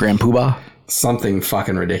 It's like Grand Poobah. Something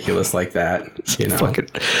fucking ridiculous like that, you know.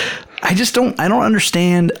 I don't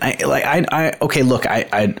understand. Okay, look,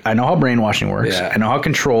 I know how brainwashing works. Yeah. I know how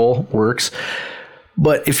control works.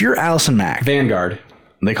 But if you're Allison Mack, Vanguard,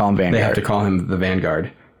 they call him Vanguard. They have to call him the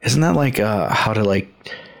Vanguard. Isn't that like how to like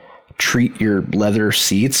treat your leather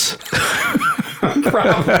seats?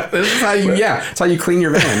 This is how you, it's how you clean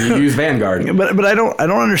your van. You use Vanguard. But I don't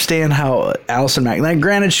understand how Allison Mack. Like,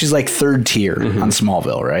 granted, she's like third tier on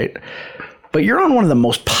Smallville, right? But you're on one of the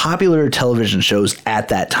most popular television shows at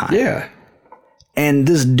that time. Yeah. And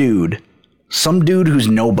this dude, some dude who's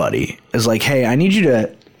nobody, is like, hey, I need you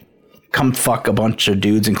to come fuck a bunch of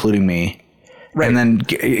dudes, including me. Right. And then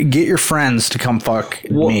get your friends to come fuck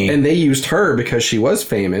me. And they used her because she was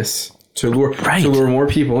famous to lure more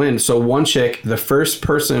people in. So one chick, the first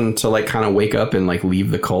person to like kind of wake up and like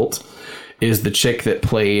leave the cult is the chick that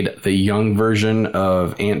played the young version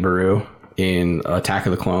of Aunt Beru in Attack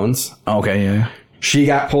of the Clones. Okay, yeah. She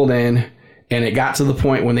got pulled in, and it got to the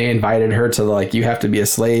point when they invited her to like, you have to be a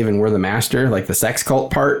slave and we're the master, like the sex cult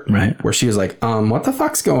part, right? Where she was like, what the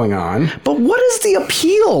fuck's going on? But what is the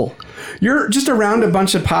appeal? You're just around a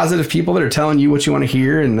bunch of positive people that are telling you what you want to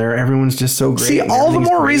hear, and everyone's just so great. See, all the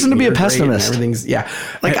more reason to be a pessimist. Everything's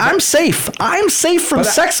like I'm safe. I'm safe from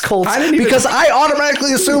sex cults because I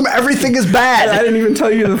automatically assume everything is bad. I didn't even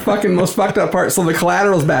tell you the fucking most fucked up part. So the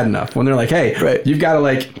Collateral's bad enough when they're like, hey, you've got to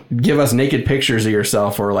like give us naked pictures of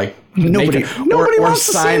yourself, or like nobody wants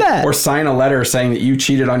to see that, or sign a letter saying that you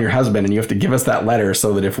cheated on your husband, and you have to give us that letter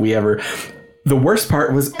so that if we ever. The worst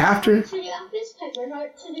part was after.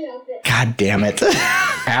 God damn it!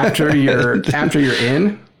 after you're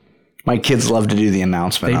in, my kids love to do the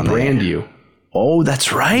announcement. They brand you. Oh,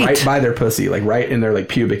 that's right. Right by their pussy, like right in their like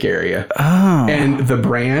pubic area. Oh. And the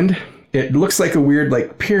brand, it looks like a weird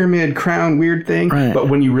like pyramid crown weird thing. Right. But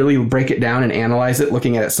when you really break it down and analyze it,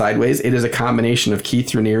 looking at it sideways, it is a combination of Keith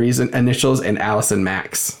Raniere's initials and Allison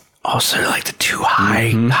Mack's. Oh, so they're like the two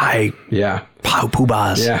high. Yeah.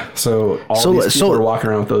 Poobahs. Yeah. So these people are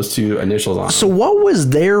walking around with those two initials on. So what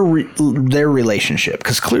was their relationship?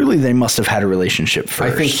 Because clearly they must have had a relationship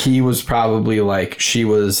first. I think he was probably like, she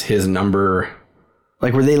was his number.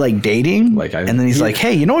 Like, were they like dating? And then he's like,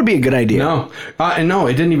 hey, you know what would be a good idea? No. And no,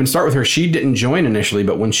 it didn't even start with her. She didn't join initially,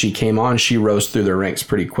 but when she came on, she rose through the ranks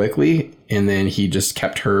pretty quickly. And then he just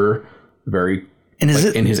kept her very in his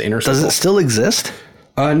inner circle. Does it still exist?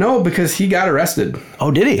 No, because he got arrested.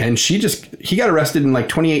 Oh, did he? And he got arrested in like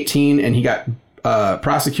 2018, and he got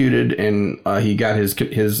prosecuted, and he got his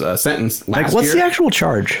sentence last year. What's the actual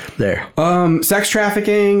charge there? Sex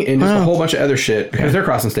trafficking and just a whole bunch of other shit, because they're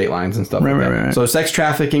crossing state lines and stuff like that. Right. So sex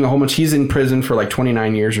trafficking, a whole bunch. He's in prison for like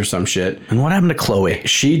 29 years or some shit. And what happened to Chloe?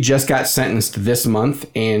 She just got sentenced this month,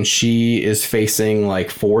 and she is facing like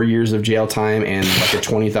 4 years of jail time and like a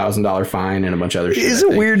 $20,000 fine and a bunch of other shit. Is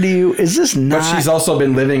it weird to you? Is this not? But she's also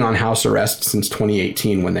been living on house arrest since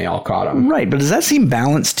 2018 when they all caught him. Right, but does that seem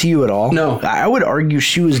balanced to you at all? No. I would argue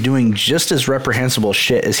she was doing just as reprehensible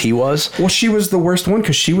shit as he was. Well, she was the worst one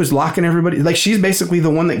because she was locking everybody. Like, she's basically the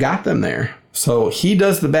one that got them there. So he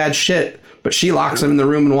does the bad shit, but she locks him in the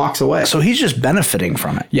room and walks away. So he's just benefiting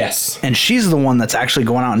from it. Yes. And she's the one that's actually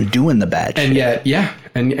going out and doing the bad shit. And yet, yeah.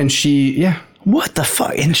 And she, yeah. What the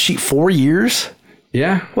fuck? And she, 4 years?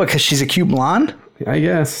 Yeah. What, because she's a cute blonde? I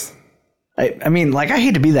guess. I mean, like, I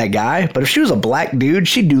hate to be that guy, but if she was a black dude,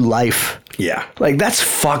 she'd do life. Yeah. Like, that's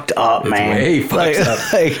fucked up, man. Way fucked up.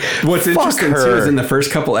 What's interesting, too, is in the first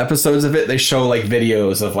couple episodes of it, they show, like,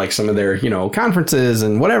 videos of, like, some of their, conferences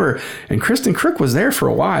and whatever. And Kristen Crook was there for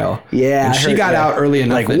a while. Yeah. And she got out early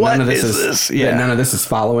enough that what none of this none of this is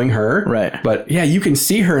following her. Right. But, yeah, you can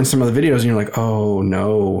see her in some of the videos, and you're like, oh,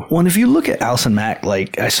 no. Well, and if you look at Allison Mack,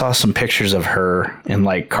 like, I saw some pictures of her in,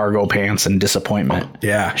 like, cargo pants and disappointment.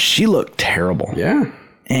 Yeah. She looked terrible. Yeah.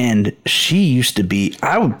 And she used to be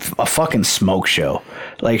a fucking smoke show.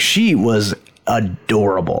 Like, she was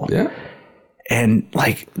adorable. Yeah. And,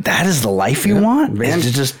 like, that is the life you want? Is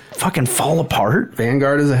to just fucking fall apart?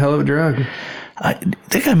 Vanguard is a hell of a drug.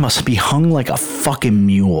 That guy must be hung like a fucking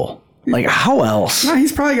mule. Like, how else? No,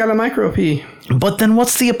 he's probably got a micro P. But then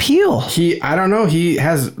what's the appeal? I don't know. He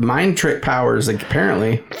has mind trick powers, like,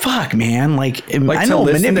 apparently. Fuck, man. Like I know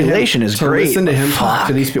manipulation is great. Listen to him talk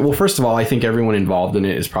to these people. Well, first of all, I think everyone involved in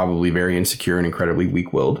it is probably very insecure and incredibly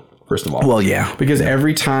weak-willed. First of all. Well, yeah. Because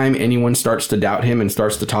every time anyone starts to doubt him and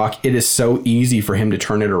starts to talk, it is so easy for him to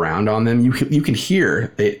turn it around on them. You can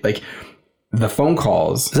hear it, like... The phone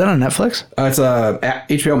calls. Is that on Netflix? It's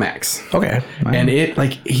HBO Max. Okay. And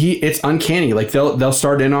it's uncanny. Like they'll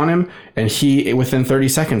start in on him, and he within 30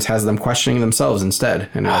 seconds has them questioning themselves instead.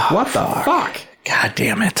 And they're like, what the fuck? God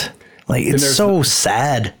damn it! Like, it's so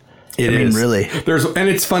sad. I mean, really. And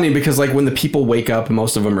it's funny because, like, when the people wake up,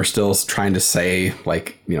 most of them are still trying to say,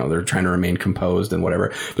 like, they're trying to remain composed and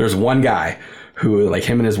whatever. There's one guy who, like,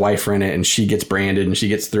 him and his wife are in it, and she gets branded, and she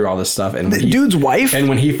gets through all this stuff. And the dude's wife? And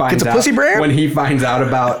when he finds out, pussy brand? When he finds out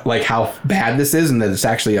about, like, how bad this is and that it's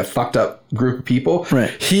actually a fucked up group of people, right.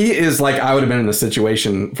 He is like, I would have been in the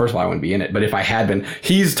situation. First of all, I wouldn't be in it, but if I had been,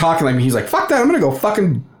 he's talking like me. He's like, fuck that, I'm gonna go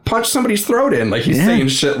fucking punch somebody's throat in. Like, he's saying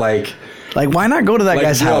shit like, why not go to that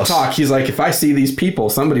guy's house? Talk. He's like, if I see these people,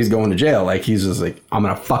 somebody's going to jail. Like, he's just like, I'm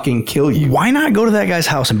gonna fucking kill you. Why not go to that guy's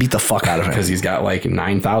house and beat the fuck out of him? Because he's got like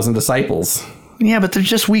 9,000 disciples. Yeah, but they're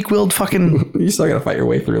just weak-willed fucking... You still gotta fight your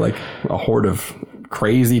way through, like, a horde of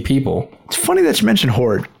crazy people. It's funny that you mentioned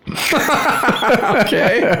horde.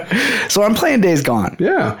 Okay. So I'm playing Days Gone.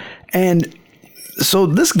 Yeah. And so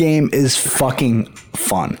this game is fucking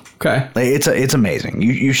fun. Okay. Like, it's amazing.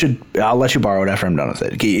 You should... I'll let you borrow it after I'm done with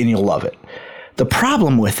it, and you'll love it. The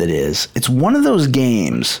problem with it is, it's one of those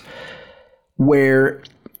games where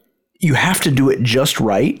you have to do it just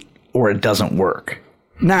right or it doesn't work.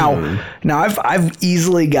 Now I've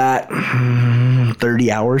easily got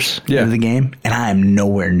 30 hours into the game, and I am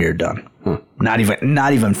nowhere near done. Not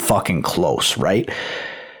even fucking close, right?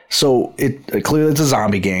 So clearly it's a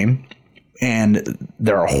zombie game, and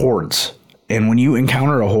there are hordes. And when you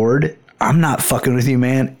encounter a horde, I'm not fucking with you,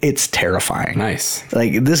 man. It's terrifying. Nice.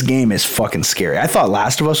 Like, this game is fucking scary. I thought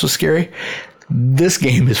Last of Us was scary. This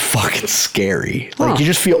game is fucking scary. Like, you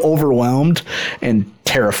just feel overwhelmed and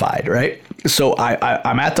terrified, right? So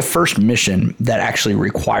I'm at the first mission that actually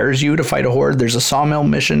requires you to fight a horde. There's a sawmill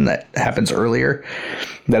mission that happens earlier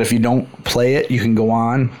that if you don't play it, you can go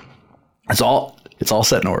on. It's all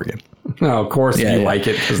set in Oregon. No, of course you like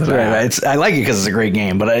it because of that. I like it because it's a great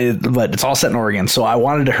game, but it's all set in Oregon. So I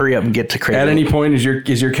wanted to hurry up and get to Crater. At any point, is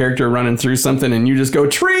your character running through something and you just go,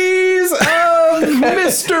 trees of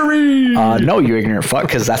mystery? No, you ignorant fuck,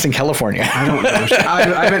 because that's in California. I don't know.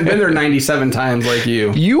 I haven't been there 97 times like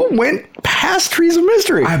you. You went past Trees of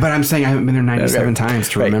Mystery. But I'm saying I haven't been there 97 times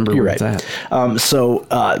to remember where it's at.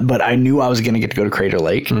 But I knew I was going to get to go to Crater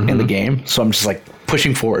Lake in the game, so I'm just like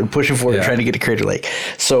pushing forward, trying to get to Crater Lake.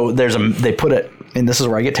 So they put it, and this is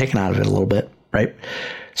where I get taken out of it a little bit, right?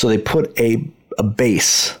 So they put a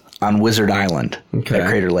base on Wizard Island at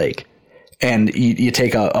Crater Lake, and you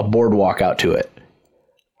take a boardwalk out to it.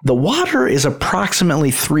 The water is approximately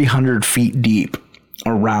 300 feet deep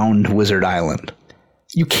around Wizard Island.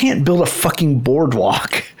 You can't build a fucking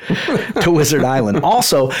boardwalk to Wizard Island.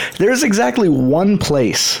 Also, there's exactly one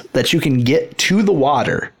place that you can get to the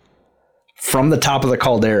water from the top of the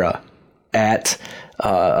caldera at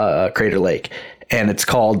Crater Lake, and it's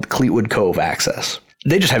called Cleetwood Cove Access.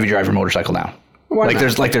 They just have you drive your motorcycle down.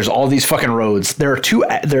 There's all these fucking roads. There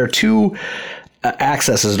are two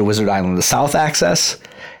accesses to Wizard Island: the south access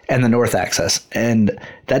and the north access, and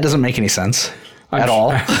that doesn't make any sense at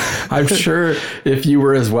all. I'm sure if you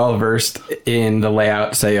were as well versed in the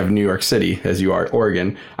layout, say, of New York City as you are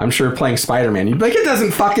Oregon, I'm sure playing Spider-Man, you'd be like,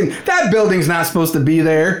 that building's not supposed to be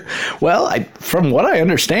there. Well, from what I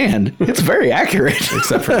understand, it's very accurate.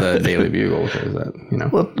 Except for the Daily Bugle, because that,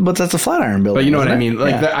 Well, but that's a Flatiron building. But you know what I mean?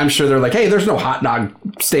 Like, I'm sure they're like, hey, there's no hot dog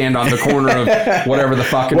stand on the corner of whatever the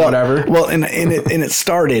fucking whatever. Well, and it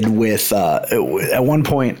started with, at one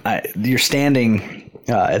point, you're standing...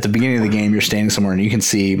 at the beginning of the game, you're standing somewhere and you can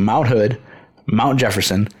see Mount Hood, Mount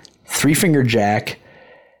Jefferson, Three Finger Jack,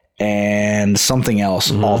 and something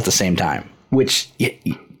else all at the same time, which you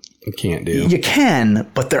can't do. You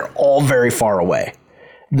can, but they're all very far away.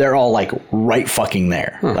 They're all like right fucking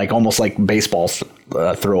there, like almost like baseball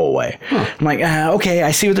throwaway. I'm like, okay,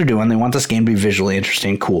 I see what they're doing. They want this game to be visually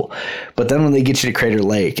interesting, cool. But then when they get you to Crater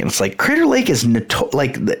Lake, and it's like Crater Lake is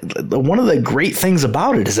one of the great things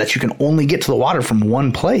about it is that you can only get to the water from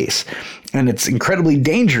one place, and it's incredibly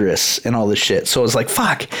dangerous and all this shit. So it's like,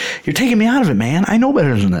 fuck, you're taking me out of it, man. I know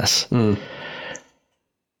better than this.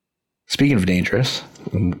 Speaking of dangerous,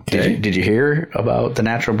 did you hear about the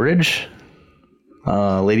Natural Bridge?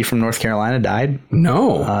 A lady from North Carolina died.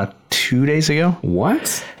 No. 2 days ago. What?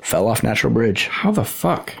 Fell off Natural Bridge. How the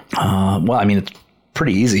fuck? Well, I mean, it's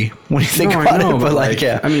pretty easy when you think about it. But like,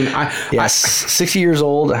 yeah. I mean, 60 years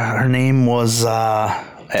old. Her name was...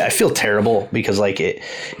 I feel terrible because like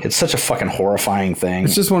it's such a fucking horrifying thing.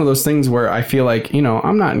 It's just one of those things where I feel like,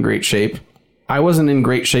 I'm not in great shape. I wasn't in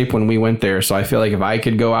great shape when we went there. So I feel like if I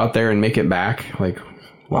could go out there and make it back, like,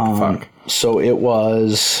 what the fuck? So it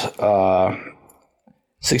was...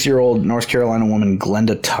 6-year-old North Carolina woman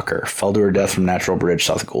Glenda Tucker fell to her death from Natural Bridge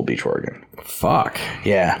south of Gold Beach, Oregon. Fuck.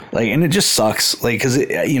 Yeah, and it just sucks, because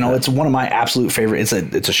it's one of my absolute favorite.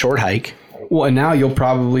 It's a short hike. Well, and now you'll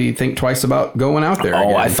probably think twice about going out there. Oh,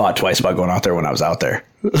 again. I thought twice about going out there when I was out there.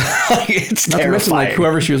 It's not terrifying. Mention, like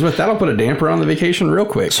whoever she was with, that'll put a damper on the vacation real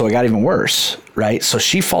quick. So it got even worse, right? So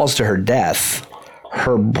she falls to her death.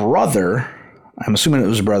 Her brother, I'm assuming it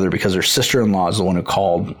was a brother because her sister-in-law is the one who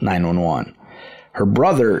called 911. Her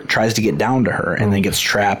brother tries to get down to her and then gets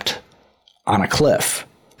trapped on a cliff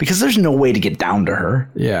because there's no way to get down to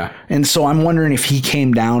her. Yeah. And so I'm wondering if he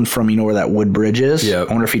came down from, where that wood bridge is. Yep.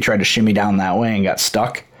 I wonder if he tried to shimmy down that way and got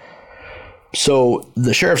stuck. So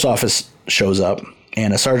the sheriff's office shows up,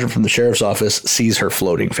 and a sergeant from the sheriff's office sees her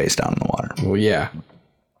floating face down in the water. Well, yeah.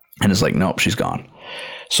 And is like, nope, she's gone.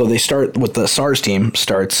 So they start with the SARS team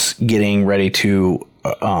starts getting ready to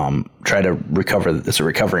try to recover. It's a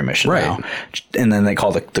recovery mission now. And then they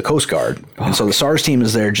call the Coast Guard. And so the SARS team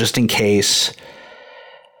is there just in case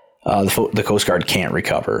the Coast Guard can't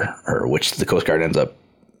recover her, which the Coast Guard ends up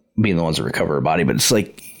being the ones that recover her body. But it's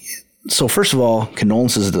like, so first of all,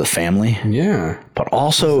 condolences to the family. Yeah. But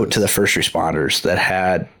also to the first responders that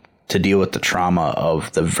had to deal with the trauma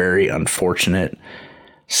of the very unfortunate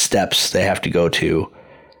steps they have to go to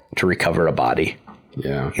to recover a body.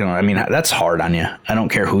 Yeah. You know, I mean, that's hard on you. I don't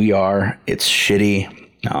care who you are. It's shitty.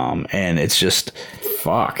 And it's just,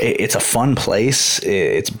 fuck. It's a fun place.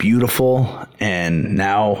 It's beautiful, and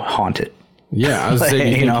now haunted. Yeah, I was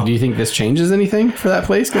saying, do you think this changes anything for that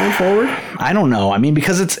place going forward? I don't know. I mean,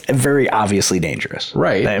 because it's very obviously dangerous,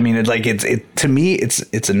 right? I mean, to me,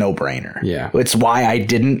 it's a no-brainer. Yeah, it's why I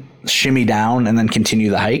didn't shimmy down and then continue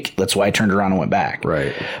the hike. That's why I turned around and went back.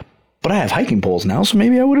 Right. But I have hiking poles now, so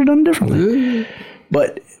maybe I would have done differently.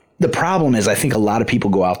 But the problem is, I think a lot of people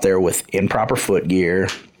go out there with improper foot gear.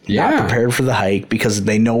 Not prepared for the hike because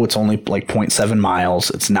they know it's only like 0.7 miles.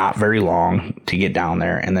 It's not very long to get down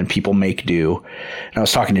there, and then people make do. And I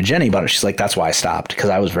was talking to Jenny about it. She's like, that's why I stopped, because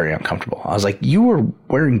I was very uncomfortable. I was like, you were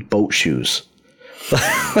wearing boat shoes.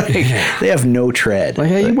 They have no tread. Like,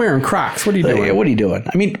 hey, you wearing Crocs. What are you doing? Yeah, what are you doing?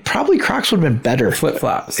 I mean, probably Crocs would have been better.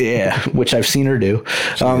 Flip-flops. Yeah, which I've seen her do.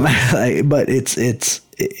 But it's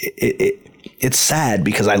sad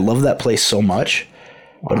because I love that place so much.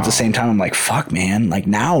 But at the same time, I'm like, fuck, man. Like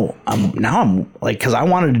now I'm like, because I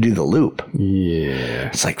wanted to do the loop. Yeah.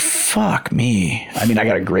 It's like, fuck me. I mean, I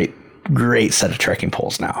got a great set of trekking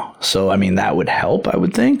poles now. So, I mean, that would help, I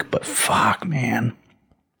would think. But fuck, man.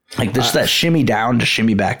 Like, there's that shimmy down to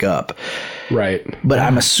shimmy back up. Right. But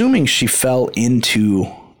I'm assuming she fell into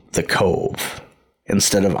the cove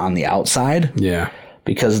instead of on the outside. Yeah.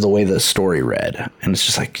 Because of the way the story read. And it's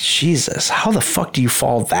just like, Jesus, how the fuck do you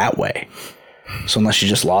fall that way? So unless she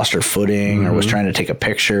just lost her footing or was trying to take a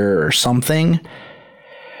picture or something.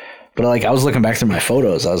 But like, I was looking back through my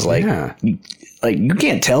photos. I was like, you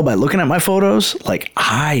can't tell by looking at my photos. Like,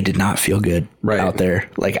 I did not feel good out there.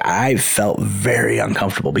 Like, I felt very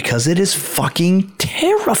uncomfortable because it is fucking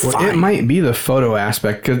terrifying. Well, it might be the photo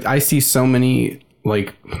aspect, because I see so many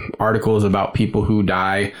like articles about people who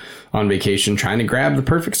die on vacation trying to grab the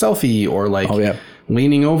perfect selfie, or like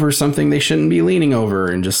leaning over something they shouldn't be leaning over,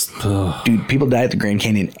 and just dude, people die at the Grand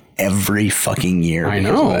Canyon every fucking year. I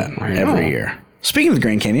know. Every year. Speaking of the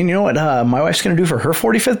Grand Canyon, you know what my wife's gonna do for her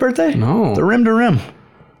 45th birthday? No. The Rim to Rim.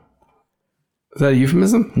 Is that a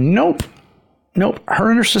euphemism? Nope. Her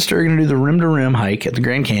and her sister are gonna do the Rim to Rim hike at the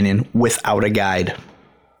Grand Canyon without a guide.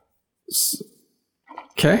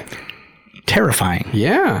 Okay. Terrifying.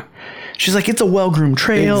 Yeah. She's like, it's a well-groomed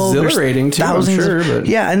trail. Exhilarating too, I'm sure. But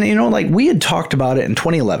yeah, and you know, like, we had talked about it in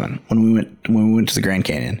 2011 when we went to the Grand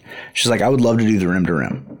Canyon. She's like, I would love to do the Rim to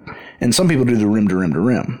Rim. And some people do the rim to rim to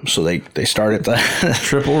rim. So they start at the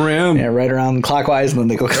triple rim. Yeah, right around clockwise, and then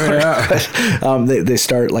they go they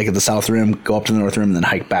start like at the south rim, go up to the north rim, and then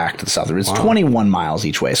hike back to the south rim. It's 21 miles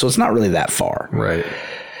each way, so it's not really that far. Right.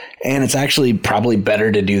 And it's actually probably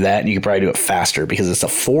better to do that, and you could probably do it faster because it's a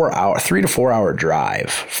 3 to 4 hour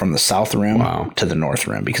drive from the south rim to the north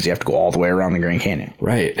rim, because you have to go all the way around the Grand Canyon.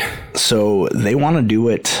 Right. So they want to do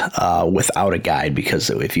it without a guide,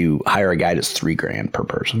 because if you hire a guide, it's $3,000 per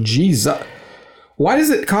person. Jesus. Why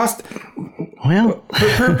does it cost? Well,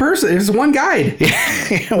 per person. It's one guide.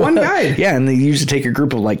 One guide. Yeah, and they usually take a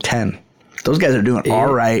group of like 10. Those guys are doing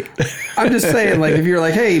all right. I'm just saying, like, if you're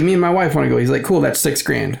like, hey, me and my wife want to go, he's like, cool, that's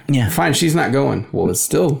 $6,000. Yeah. Fine, she's not going. Well, it's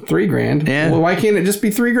still $3,000. Yeah. Well, why can't it just be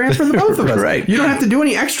 $3,000 for the both of us? Right. You don't have to do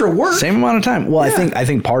any extra work. Same amount of time. Well, yeah. I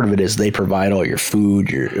think part of it is they provide all your food.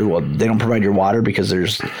 They don't provide your water because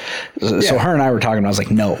there's. So her and I were talking. And I was like,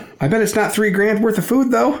 no. I bet it's not $3,000 worth of food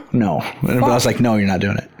though. No. But I was like, no, you're not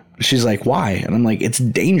doing it. She's like, why? And I'm like, it's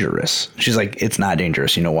dangerous. She's like, it's not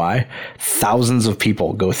dangerous. You know why? Thousands of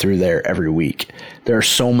people go through there every week. There are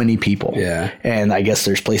so many people. Yeah. And I guess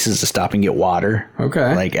there's places to stop and get water.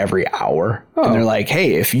 Okay. Like every hour. Oh. And they're like,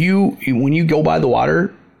 hey, when you go by the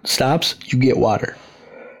water stops, you get water.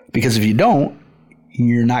 Because if you don't,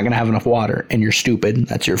 you're not going to have enough water, and you're stupid.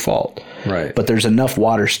 That's your fault. Right. But there's enough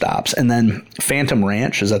water stops. And then Phantom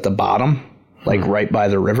Ranch is at the bottom, like right by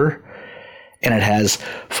the river. And it has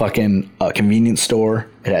fucking a convenience store.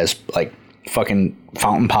 It has like fucking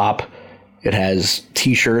fountain pop. It has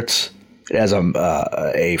T-shirts. It has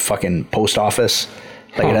a fucking post office.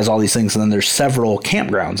 Like it has all these things. And then there's several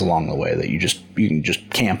campgrounds along the way that you can just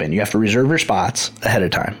camp in. You have to reserve your spots ahead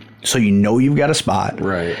of time, so you know you've got a spot.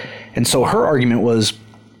 Right. And so her argument was,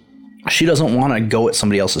 she doesn't want to go at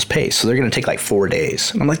somebody else's pace. So they're going to take like 4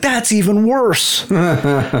 days. And I'm like, that's even worse.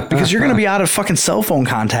 Because you're going to be out of fucking cell phone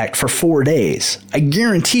contact for 4 days. I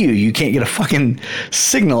guarantee you can't get a fucking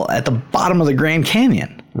signal at the bottom of the Grand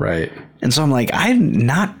Canyon. Right. And so I'm like, I'm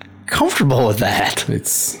not comfortable with that.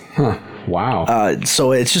 It's, wow.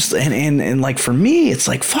 So it's just, and like for me, it's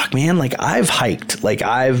like, fuck, man, like I've hiked, like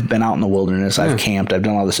I've been out in the wilderness, I've camped, I've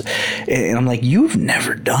done all this. And I'm like, you've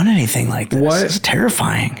never done anything like this. It's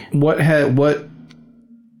terrifying. What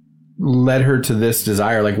led her to this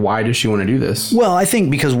desire? Like, why does she want to do this? Well, I think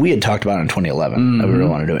because we had talked about it in 2011 that we really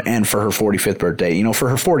want to do it. And for her 45th birthday, you know, for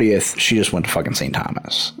her 40th, she just went to fucking St.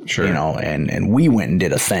 Thomas. Sure. You know, and we went and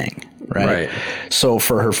did a thing. Right. So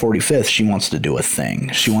for her 45th, she wants to do a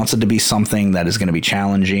thing. She wants it to be something that is going to be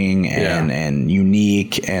challenging and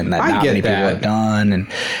unique and that not many people have done.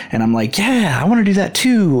 And I'm like, yeah, I want to do that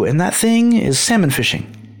too. And that thing is salmon fishing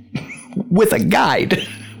with a guide.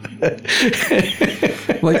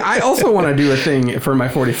 Like, I also want to do a thing for my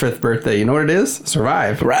 45th birthday. You know what it is?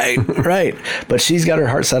 Survive. Right. But she's got her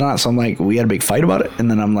heart set on it. So I'm like, we had a big fight about it.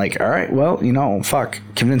 And then I'm like, all right, well, you know, fuck,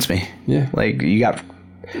 convince me. Yeah. Like, you got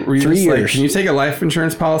 3 years. Like, can you take a life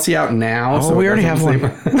insurance policy out now? Oh, so we already have one.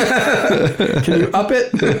 Can you up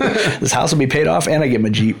it? This house will be paid off and I get my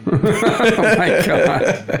Jeep. Oh my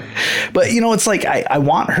God. But, you know, it's like, I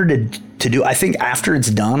want her to do. I think after it's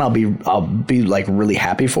done, I'll be like really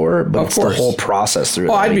happy for her. But it's the whole process through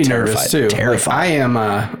it. Oh, I'd be nervous too. Terrified. Like, I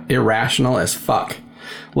am irrational as fuck.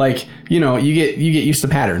 Like, you know, you get used to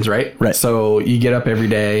patterns, right? Right. So you get up every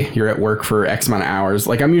day, you're at work for X amount of hours.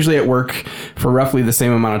 Like, I'm usually at work for roughly the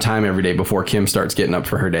same amount of time every day before Kim starts getting up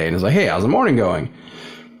for her day and is like, hey, how's the morning going?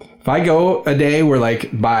 If I go a day where,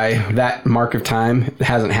 like, by that mark of time it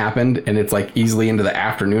hasn't happened and it's like easily into the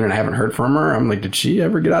afternoon and I haven't heard from her, I'm like, did she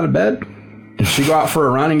ever get out of bed? Did she go out for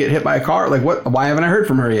a run and get hit by a car? Like, what? Why haven't I heard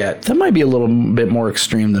from her yet? That might be a little bit more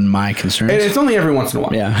extreme than my concerns. And it's only every once in a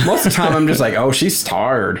while. Yeah. Most of the time, I'm just like, oh, she's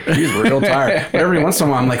tired. She's real tired. But every once in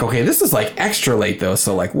a while, I'm like, okay, this is like extra late though.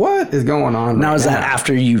 So like, what is going on? Now, is that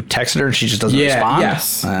after you texted her and she just doesn't respond?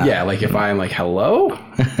 Yes. Yeah. Like if I'm like, hello,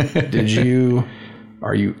 hello?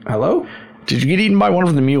 Did you get eaten by one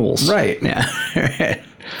of the mules? Right. Yeah.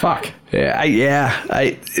 Fuck.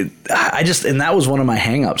 I just, and that was one of my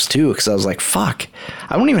hangups too, because I was like, fuck,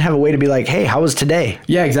 I don't even have a way to be like, hey, how was today?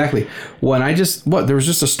 Yeah, exactly. Well, and there was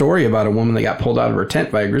just a story about a woman that got pulled out of her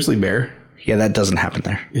tent by a grizzly bear. Yeah, that doesn't happen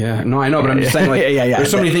there. Yeah, no, I know, but I'm just saying, like,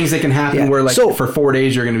 there's so many things that can happen where, like, for 4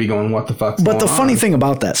 days you're going to be going, what the fuck's going on? But the funny thing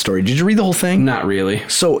about that story, did you read the whole thing? Not really.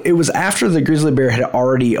 So it was after the grizzly bear had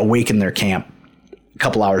already awakened their camp a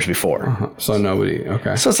couple hours before. So nobody,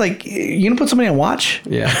 okay. So it's like, you gonna put somebody on watch?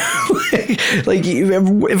 Yeah. like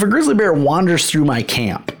if a grizzly bear wanders through my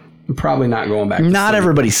camp, I'm probably not going back. Not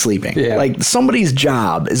everybody's sleeping. Yeah. Like somebody's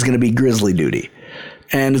job is going to be grizzly duty.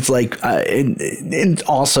 And it's like, and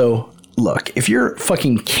also, look, if you're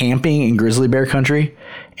fucking camping in grizzly bear country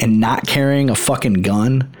and not carrying a fucking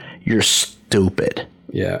gun, you're stupid.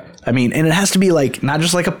 Yeah. I mean, and it has to be like, not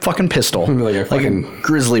just like a fucking pistol, like a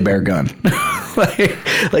grizzly bear gun.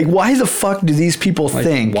 like why the fuck do these people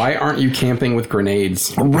think? Why aren't you camping with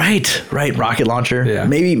grenades? Right. Rocket launcher. Yeah.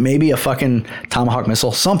 Maybe a fucking Tomahawk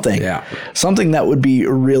missile, something. Yeah. Something that would be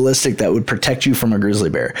realistic that would protect you from a grizzly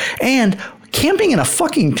bear. And camping in a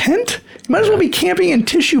fucking tent? You might as well be camping in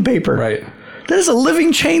tissue paper. Right. That is a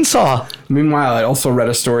living chainsaw. Meanwhile, I also read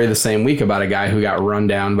a story the same week about a guy who got run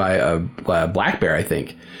down by a black bear, I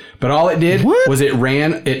think. But all it did was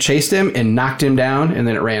it chased him and knocked him down, and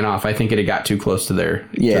then it ran off. I think it had got too close to their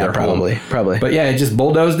probably. But yeah, it just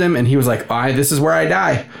bulldozed him, and he was like, this is where I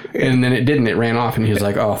die. And then it didn't. It ran off, and he was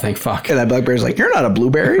like, oh, thank fuck. And that black bear's like, you're not a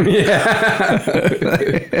blueberry.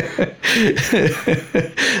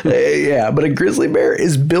 Yeah, but a grizzly bear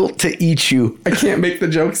is built to eat you. I can't make the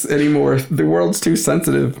jokes anymore. The world's too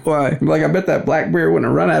sensitive. Why? Like, I bet that black bear wouldn't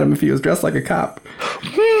have run at him if he was dressed like a cop.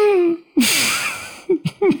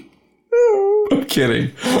 I'm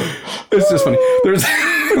kidding. It's just funny. There's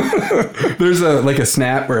a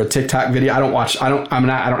Snap or a TikTok video. I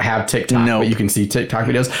don't have TikTok, but you can see TikTok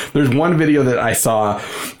videos. There's one video that I saw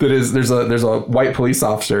that is there's a white police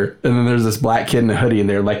officer, and then there's this black kid in a hoodie, and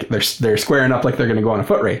they're squaring up like they're gonna go on a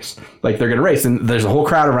foot race, like they're gonna race, and there's a whole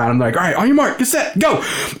crowd around them. They're like, all right, on your mark, get set, go,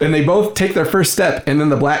 and they both take their first step, and then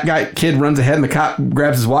the black kid runs ahead, and the cop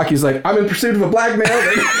grabs his walkie. He's like, I'm in pursuit of a black male.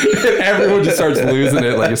 And everyone just starts losing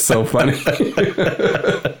it. Like, it's so funny.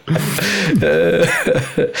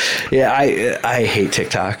 Yeah, I hate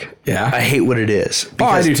TikTok. Yeah, I hate what it is.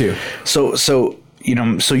 I do too. So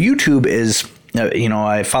YouTube is,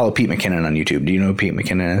 I follow Pete McKinnon on YouTube. Do you know who Pete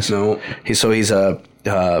McKinnon is? No. He's a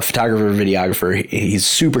photographer, videographer. He's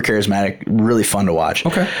super charismatic, really fun to watch.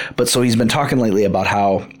 Okay. But so he's been talking lately about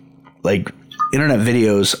how like internet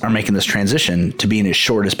videos are making this transition to being as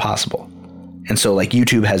short as possible. And so like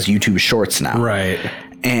YouTube has YouTube Shorts now. Right.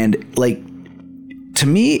 And like, to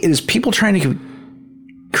me, it is people trying to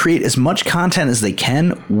create as much content as they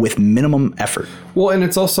can with minimum effort. Well, and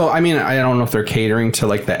it's also, I mean, I don't know if they're catering to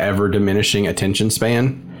like the ever diminishing attention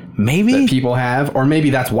span maybe that people have, or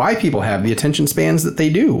maybe that's why people have the attention spans that they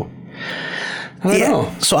do. I don't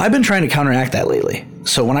know. So I've been trying to counteract that lately.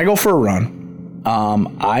 So when I go for a run,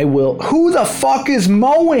 I will. Who the fuck is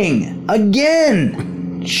mowing again?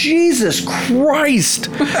 Jesus Christ.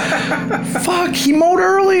 Fuck, he mowed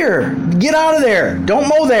earlier. Get out of there. Don't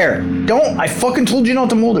mow there. I fucking told you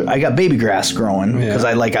not to mow there. I got baby grass growing because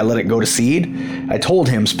I let it go to seed. I told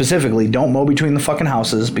him specifically, don't mow between the fucking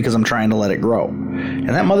houses because I'm trying to let it grow. And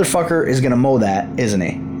that motherfucker is going to mow that, isn't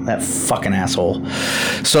he? That fucking asshole.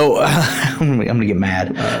 So I'm going to get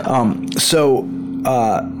mad. So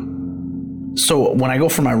when I go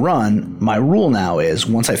for my run, my rule now is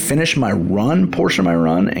once I finish my portion of my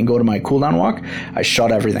run and go to my cool down walk, I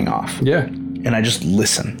shut everything off. Yeah. And I just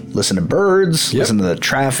listen to birds, listen to the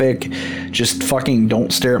traffic, just fucking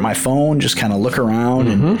don't stare at my phone, just kind of look around.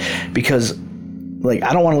 And because like,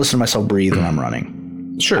 I don't want to listen to myself breathe when I'm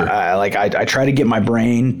running. Sure. I try to get my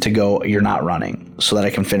brain to go, you're not running, so that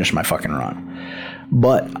I can finish my fucking run.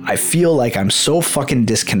 But I feel like I'm so fucking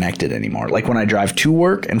disconnected anymore. Like when I drive to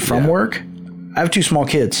work and from work, I have 2 small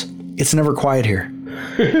kids. It's never quiet here.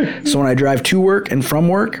 So when I drive to work and from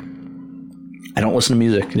work, I don't listen to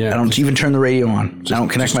music. Yeah, I don't even turn the radio on. I don't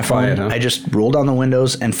connect my phone. Huh? I just roll down the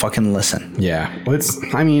windows and fucking listen. Yeah. Well, it's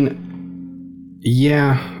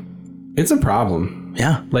a problem.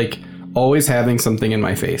 Yeah. Like always having something in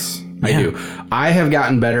my face. I do. I have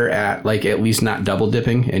gotten better at like at least not double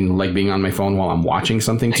dipping and like being on my phone while I'm watching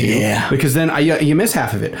something too. Yeah. Because then you miss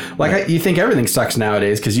half of it. Like you think everything sucks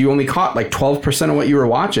nowadays because you only caught like 12% of what you were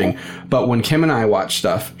watching. But when Kim and I watch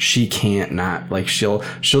stuff, she can't not. Like she'll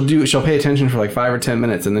pay attention for like 5 or 10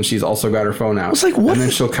 minutes and then she's also got her phone out. It's like what? And then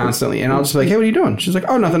she'll constantly and I'll just be like, hey, what are you doing? She's like,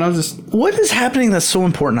 oh, nothing. I was just. What is happening that's so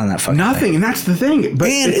important on that fucking nothing, thing? And that's the thing. But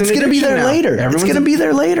and it's gonna be there later. It's gonna be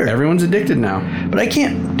there later. Everyone's addicted now. But I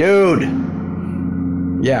can't, dude.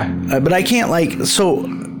 Yeah, but I can't like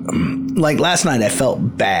last night I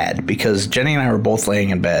felt bad because Jenny and I were both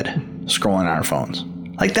laying in bed scrolling on our phones.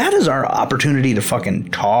 Like that is our opportunity to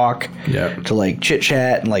fucking talk, to like chit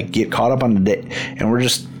chat and like get caught up on the day. And we're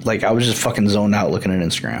just like, I was just fucking zoned out looking at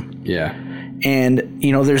Instagram. Yeah. And,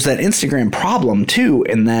 you know, there's that Instagram problem too,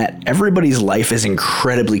 in that everybody's life is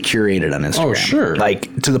incredibly curated on Instagram. Oh, sure.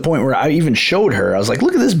 Like to the point where I even showed her, I was like,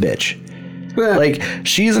 look at this bitch. Like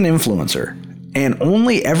she's an influencer. And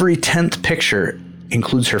only every 10th picture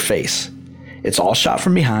includes her face. It's all shot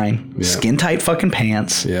from behind, skin tight fucking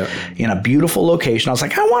pants, in a beautiful location. I was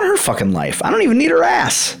like, I want her fucking life. I don't even need her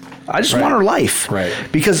ass. I just want her life. Right.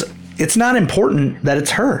 Because it's not important that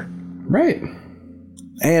it's her. Right.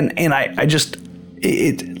 And I just,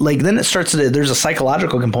 then it starts to, there's a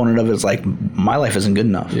psychological component of it. It's like, my life isn't good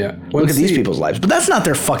enough. Yeah. Look at these people's lives. But that's not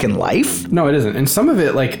their fucking life. No, it isn't. And some of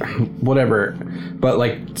it, like, whatever. But,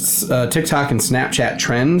 like, TikTok and Snapchat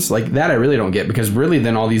trends, like, that I really don't get. Because really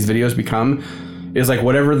then all these videos become is, like,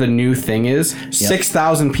 whatever the new thing is,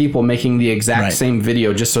 6,000 people making the exact same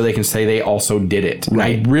video just so they can say they also did it.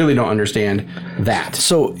 Right. And I really don't understand that.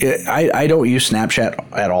 So I don't use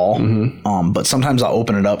Snapchat at all. But sometimes I'll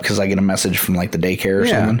open it up because I get a message from, like, the daycare or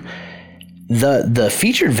something. The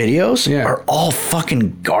featured videos are all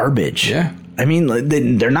fucking garbage. Yeah. I mean,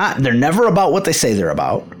 they're never about what they say they're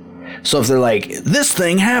about. So if they're like, this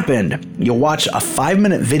thing happened, you'll watch a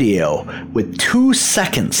 5-minute video with 2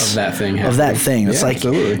 seconds of that thing. It's like,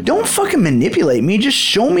 absolutely. Don't fucking manipulate me. Just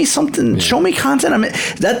show me something. Show me content. I mean,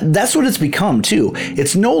 that's what it's become too.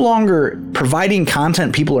 It's no longer providing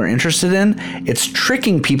content people are interested in. It's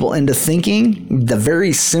tricking people into thinking the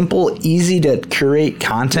very simple, easy to curate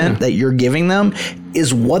content that you're giving them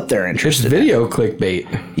is what they're interested in. It's video clickbait.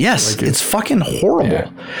 Yes, like it's fucking horrible. Yeah.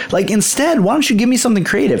 Like instead, why don't you give me something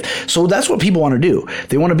creative? So that's what people want to do.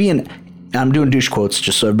 They want to be I'm doing douche quotes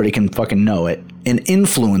just so everybody can fucking know it, an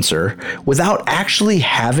influencer without actually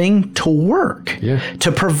having to work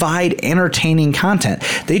to provide entertaining content.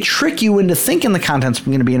 They trick you into thinking the content's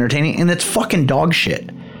going to be entertaining, and it's fucking dog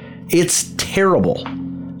shit. It's terrible.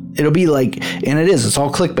 It'll be like, and it is, it's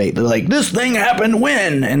all clickbait. They're like, this thing happened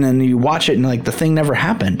when? And then you watch it and like, the thing never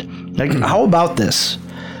happened. Like, how about this?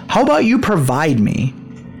 How about you provide me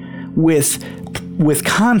with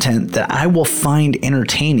content that I will find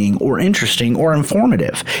entertaining or interesting or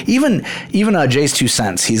informative? Even Jay's 2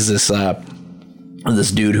 Cents, he's this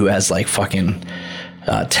dude who has like fucking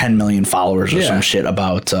 10 million followers or some shit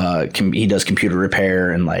about he does computer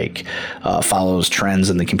repair and like follows trends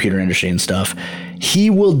in the computer industry and stuff. He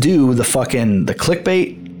will do the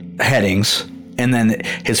clickbait headings, and then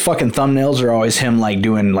his fucking thumbnails are always him like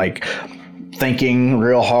doing like thinking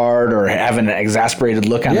real hard or having an exasperated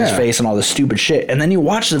look on his face and all this stupid shit. And then you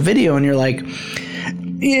watch the video and you're like,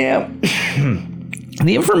 the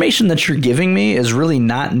information that you're giving me is really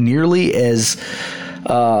not nearly as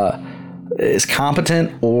is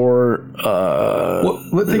competent or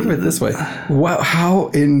think of it this way. Wow, how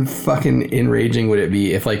fucking enraging would it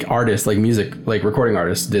be if like artists, like music, like recording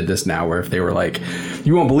artists did this now, where if they were like,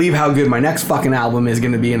 you won't believe how good my next fucking album is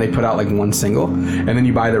going to be, and they put out like one single, and then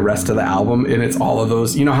you buy the rest of the album and it's all of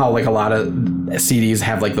those, you know how like a lot of CDs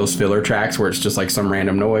have like those filler tracks where it's just like some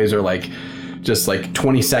random noise or like just like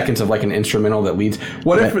 20 seconds of like an instrumental that leads.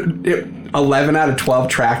 What if 11 out of 12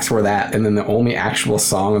 tracks were that, and then the only actual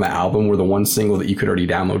song on the album were the one single that you could already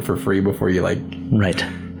download for free before you like... Right.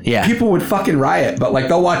 Yeah. People would fucking riot, but like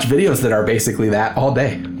they'll watch videos that are basically that all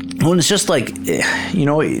day. Well, it's just like, you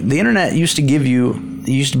know, the internet used to give you...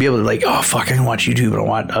 You used to be able to like, oh, fuck, I can watch YouTube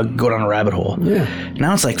and I'll go down a rabbit hole. Yeah.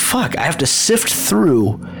 Now it's like, fuck, I have to sift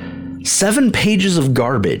through 7 pages of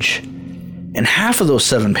garbage. And half of those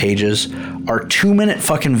 7 pages are 2-minute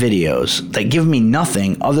fucking videos that give me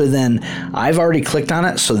nothing other than I've already clicked on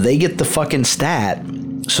it, so they get the fucking stat.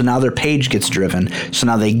 So now their page gets driven. So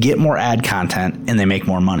now they get more ad content and they make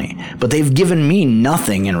more money. But they've given me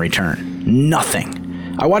nothing in return. Nothing.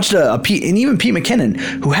 I watched and even Pete McKinnon,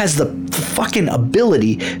 who has the fucking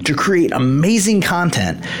ability to create amazing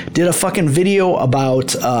content, did a fucking video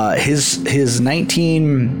about his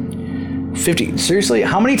 1950. Seriously,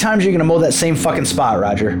 how many times are you gonna mow that same fucking spot,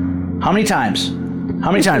 Roger? How many times?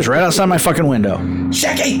 How many times? Right outside my fucking window.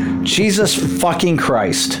 Shecky! Jesus fucking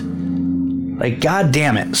Christ. Like, god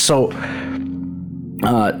damn it. So,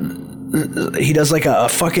 he does like a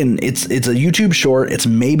fucking, it's a YouTube short. It's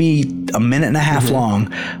maybe a minute and a half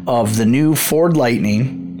long of the new Ford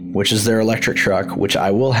Lightning, which is their electric truck, which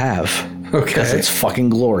I will have. Okay. Because it's fucking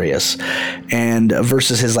glorious. And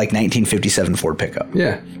versus his like 1957 Ford pickup.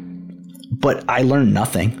 Yeah. But I learned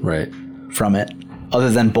nothing from it other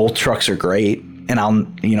than both trucks are great. And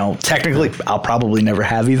technically I'll probably never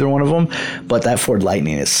have either one of them, but that Ford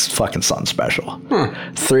Lightning is fucking something special.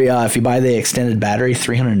 If you buy the extended battery,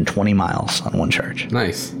 320 miles on one charge.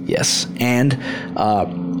 Nice. Yes. And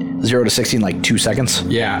 0 to 60 in like 2 seconds.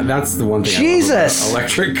 Yeah, that's the one thing Jesus! I love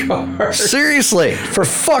about electric cars. Seriously, for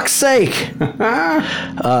fuck's sake.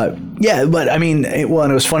 Yeah, but I mean, and it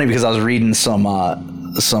was funny because I was reading some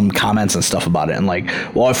comments and stuff about it, and like,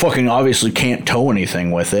 well, I fucking obviously can't tow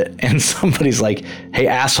anything with it, and somebody's like, hey,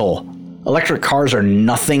 asshole, electric cars are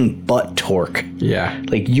nothing but torque. Yeah.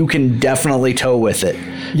 Like, you can definitely tow with it.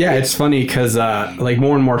 Yeah, it's funny because like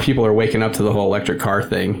more and more people are waking up to the whole electric car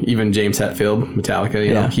thing. Even James Hetfield, Metallica,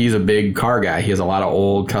 you know, he's a big car guy. He has a lot of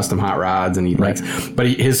old custom hot rods, and he likes, but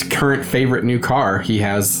his current favorite new car, he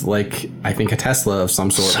has like, I think a Tesla of some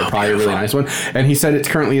sort, probably a really nice one. And he said it's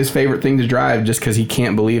currently his favorite thing to drive just because he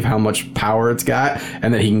can't believe how much power it's got,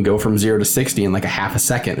 and that he can go from 0 to 60 in like a half a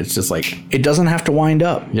second. It's just like, it doesn't have to wind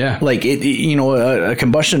up. Yeah. Like a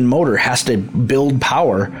combustion motor has to build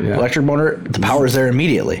power. Yeah. Electric motor, the power is there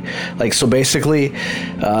immediately. Like, so basically,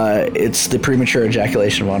 it's the premature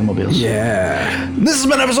ejaculation of automobiles. Yeah. This has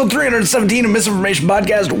been episode 317 of Misinformation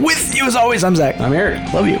Podcast. With you as always, I'm Zach. I'm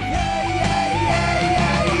Eric. Love you.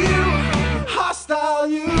 Hostile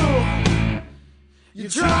you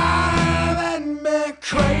driving me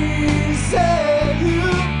crazy. You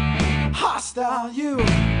hostile you.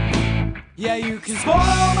 Yeah, you can spoil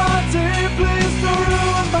my day, please don't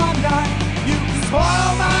ruin my night. You can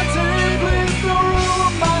spoil my day, please don't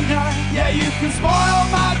ruin my night. Yeah, you can spoil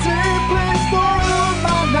my day, please don't ruin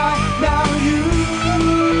my night. Now you,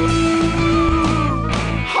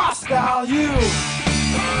 hostile you,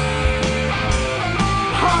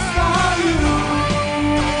 hostile you,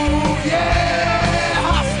 yeah,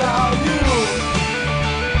 hostile you,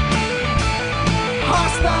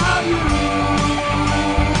 hostile you.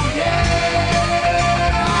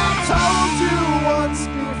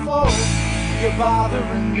 You're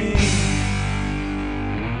bothering me.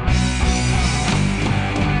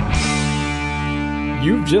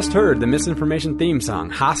 You've just heard the Misinformation theme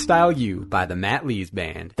song, Hostile You, by the Matt Lees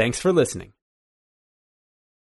Band. Thanks for listening.